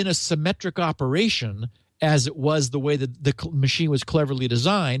wouldn't have been a symmetric operation, as it was the way that the machine was cleverly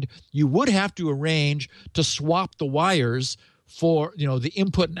designed, you would have to arrange to swap the wires for, the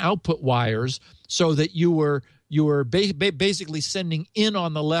input and output wires, so that you were basically sending in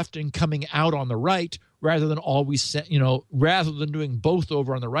on the left and coming out on the right, rather than rather than doing both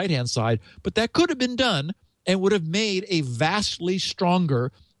over on the right-hand side. But that could have been done and would have made a vastly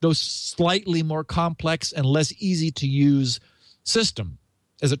stronger, though slightly more complex and less easy to use system.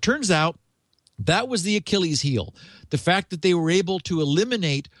 As it turns out, that was the Achilles heel. The fact that they were able to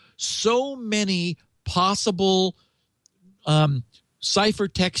eliminate so many possible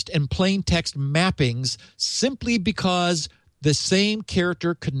ciphertext and plain text mappings simply because the same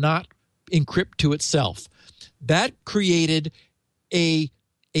character could not encrypt to itself. That created a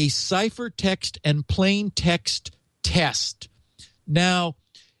ciphertext and plain text test. Now,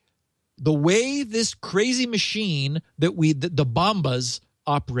 the way this crazy machine that the Bombas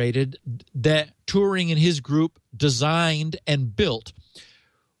operated, that Turing and his group designed and built,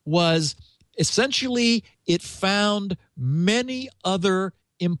 was essentially it found many other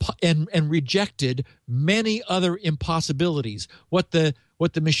and rejected many other impossibilities. What the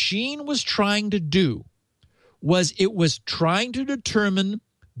machine was trying to do was it was trying to determine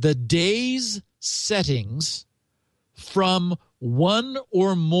the day's settings from one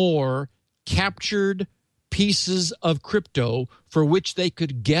or more captured pieces of crypto for which they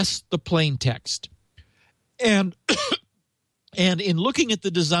could guess the plain text. And in looking at the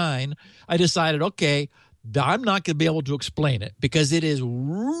design, I decided, okay, I'm not going to be able to explain it, because it is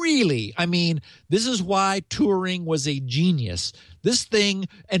really, this is why Turing was a genius. This thing,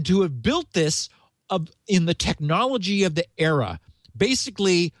 and to have built this in the technology of the era,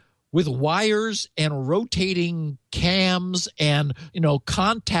 basically with wires and rotating cams and,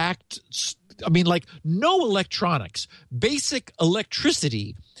 contact, no electronics, basic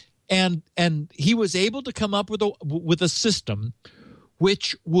electricity. And he was able to come up with a system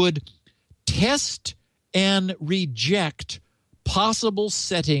which would test and reject possible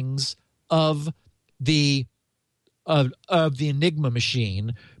settings of the Enigma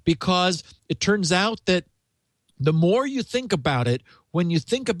machine, because it turns out that the more you think about it, when you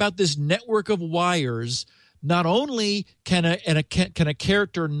think about this network of wires, not only can a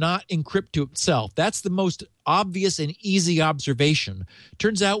character not encrypt to itself, that's the most obvious and easy observation.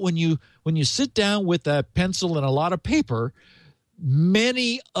 Turns out when you sit down with a pencil and a lot of paper,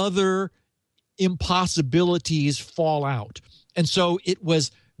 many other impossibilities fall out. And so it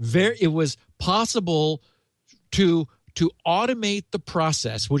was possible to automate the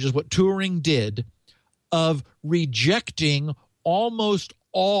process, which is what Turing did, of rejecting almost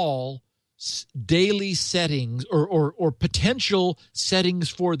all daily settings or potential settings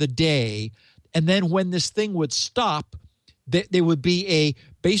for the day. And then when this thing would stop, there would be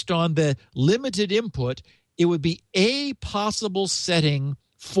based on the limited input, it would be a possible setting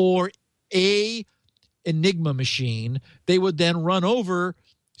for a Enigma machine. They would then run over,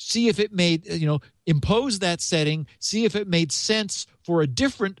 see if it made, impose that setting, see if it made sense for a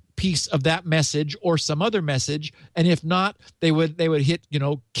different piece of that message or some other message. And if not, they would hit,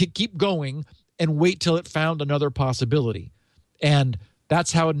 keep going and wait till it found another possibility. And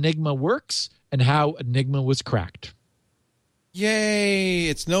that's how Enigma works and how Enigma was cracked. Yay!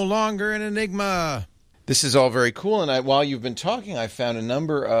 It's no longer an Enigma. This is all very cool, and while you've been talking, I found a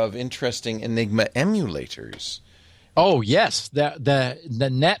number of interesting Enigma emulators. Oh, yes. The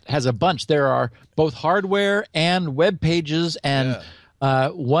net has a bunch. There are both hardware and web pages, and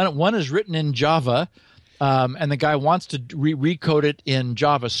one is written in Java, and the guy wants to recode it in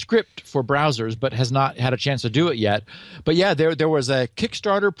JavaScript for browsers, but has not had a chance to do it yet. But yeah, there was a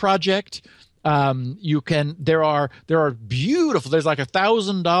Kickstarter project. There are beautiful, there's like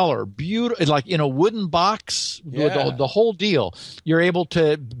 $1,000 beautiful, like in a wooden box, with the whole deal. You're able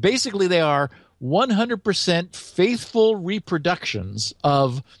to, basically they are 100% faithful reproductions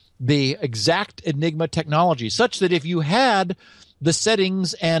of the exact Enigma technology, such that if you had the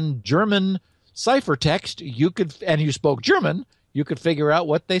settings and German ciphertext, and you spoke German, you could figure out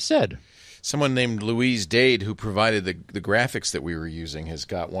what they said. Someone named Louise Dade, who provided the graphics that we were using, has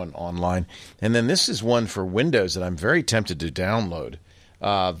got one online. And then this is one for Windows that I'm very tempted to download.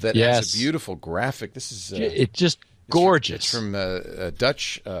 That has a beautiful graphic. This is it's just gorgeous. It's from a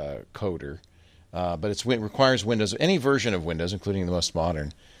Dutch coder, but it requires Windows, any version of Windows, including the most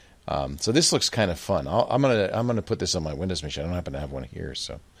modern. So this looks kind of fun. I'm gonna put this on my Windows machine. I don't happen to have one here,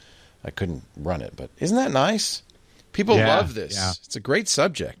 so I couldn't run it. But isn't that nice? People love this. Yeah. It's a great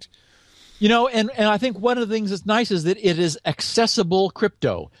subject. And I think one of the things that's nice is that it is accessible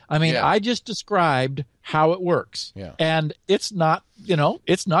crypto. I just described how it works. Yeah. And it's not,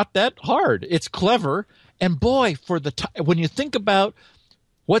 it's not that hard. It's clever. And boy, for the when you think about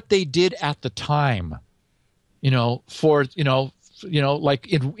what they did at the time, like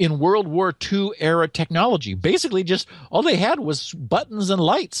in World War II era technology, basically just all they had was buttons and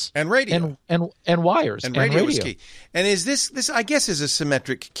lights and radio and wires and radio was key. And is this I guess is a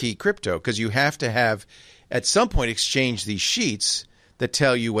symmetric key crypto, because you have to have at some point exchange these sheets that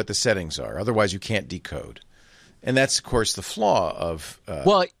tell you what the settings are. Otherwise, you can't decode. And that's, of course, the flaw of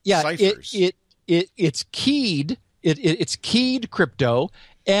ciphers. It's keyed. It's keyed crypto,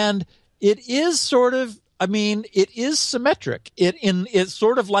 and it is sort of. I mean, it is symmetric. It's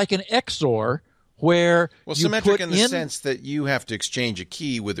sort of like an XOR where symmetric in the sense that you have to exchange a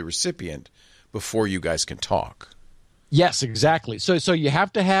key with the recipient before you guys can talk. Yes, exactly. So you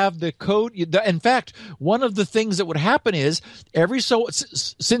have to have the code. In fact, one of the things that would happen is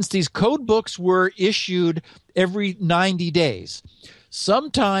since these code books were issued every 90 days,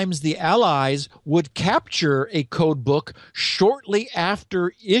 sometimes the Allies would capture a code book shortly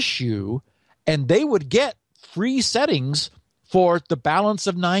after issue, and they would get free settings for the balance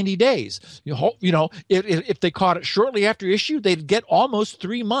of 90 days. If they caught it shortly after issue, they'd get almost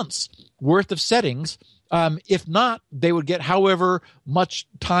 3 months worth of settings. If not, they would get however much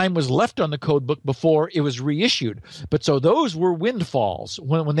time was left on the code book before it was reissued. But so those were windfalls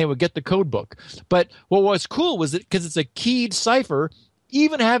when they would get the code book. But what was cool was that because it's a keyed cipher,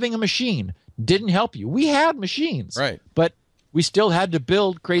 even having a machine didn't help you. We had machines, right? But we still had to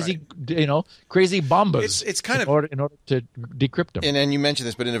build crazy bombas. It's kind in order to decrypt them. And you mentioned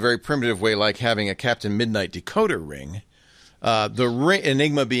this, but in a very primitive way, like having a Captain Midnight decoder ring. The ring,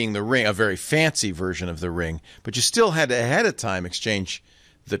 Enigma being the ring, a very fancy version of the ring, but you still had to ahead of time exchange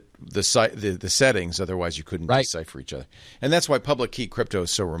the settings, otherwise you couldn't decipher each other. And that's why public key crypto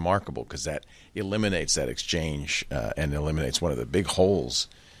is so remarkable, because that eliminates that exchange and eliminates one of the big holes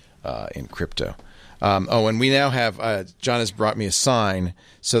in crypto. And we now have John has brought me a sign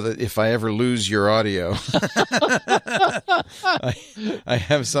so that if I ever lose your audio, I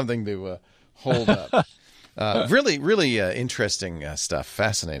have something to hold up. Really, really interesting stuff.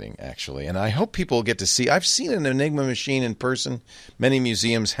 Fascinating, actually. And I hope people get to see. I've seen an Enigma machine in person. Many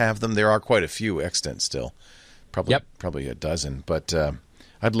museums have them. There are quite a few extant still. Probably a dozen. But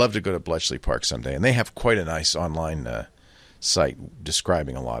I'd love to go to Bletchley Park someday. And they have quite a nice online site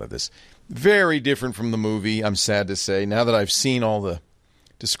describing a lot of this. Very different from the movie, I'm sad to say. Now that I've seen all the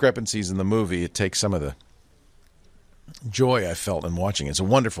discrepancies in the movie, it takes some of the joy I felt in watching it. It's a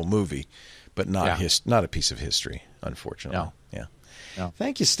wonderful movie, but not a piece of history, unfortunately. No. Yeah. No.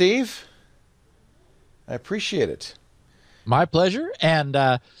 Thank you, Steve. I appreciate it. My pleasure. And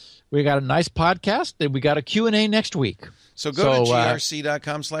we got a nice podcast, and we got a Q&A next week. So go to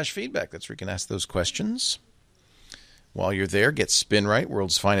grc.com/feedback. That's where you can ask those questions. While you're there, get SpinRite,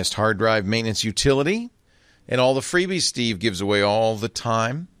 world's finest hard drive maintenance utility, and all the freebies Steve gives away all the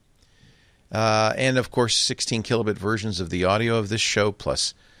time. And, of course, 16 kilobit versions of the audio of this show,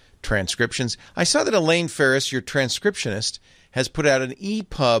 plus transcriptions. I saw that Elaine Ferris, your transcriptionist, has put out an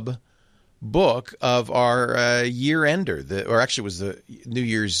EPUB book of our year-ender, or actually it was the New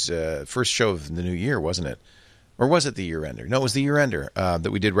Year's first show of the new year, wasn't it? Or was it the year-ender? No, it was the year-ender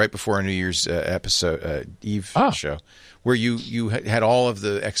that we did right before our New Year's episode, Eve show, where you had all of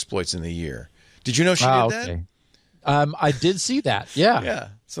the exploits in the year. Did you know she did that? I did see that, yeah. Yeah,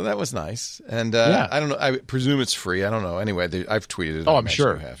 so that was nice. And I don't know, I presume it's free. I don't know. Anyway, I've tweeted it. Oh, I'm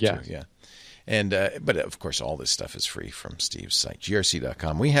sure. You have to. Yeah. And but, of course, all this stuff is free from Steve's site,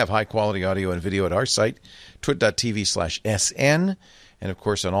 grc.com. We have high-quality audio and video at our site, twit.tv/SN. And, of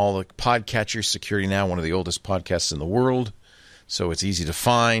course, on all the podcatchers, Security Now, one of the oldest podcasts in the world. So it's easy to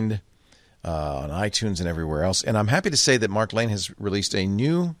find on iTunes and everywhere else. And I'm happy to say that Mark Lane has released a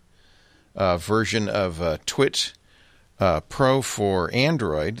new version of Twit Pro for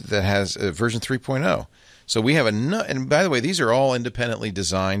Android that has version 3.0. So we have and by the way, these are all independently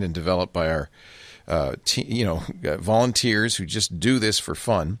designed and developed by our volunteers who just do this for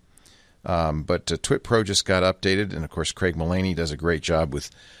fun. But Twit Pro just got updated, and of course Craig Mullaney does a great job with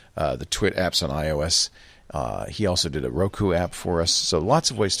the Twit apps on iOS. He also did a Roku app for us, so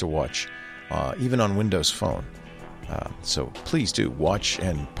lots of ways to watch, even on Windows Phone. So please do watch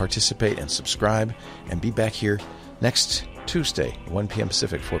and participate and subscribe, and be back here next Tuesday, 1 p.m.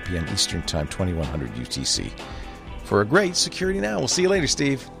 Pacific, 4 p.m. Eastern Time, 2100 UTC, for a great Security Now. We'll see you later,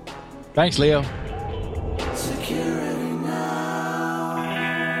 Steve. Thanks, Leo.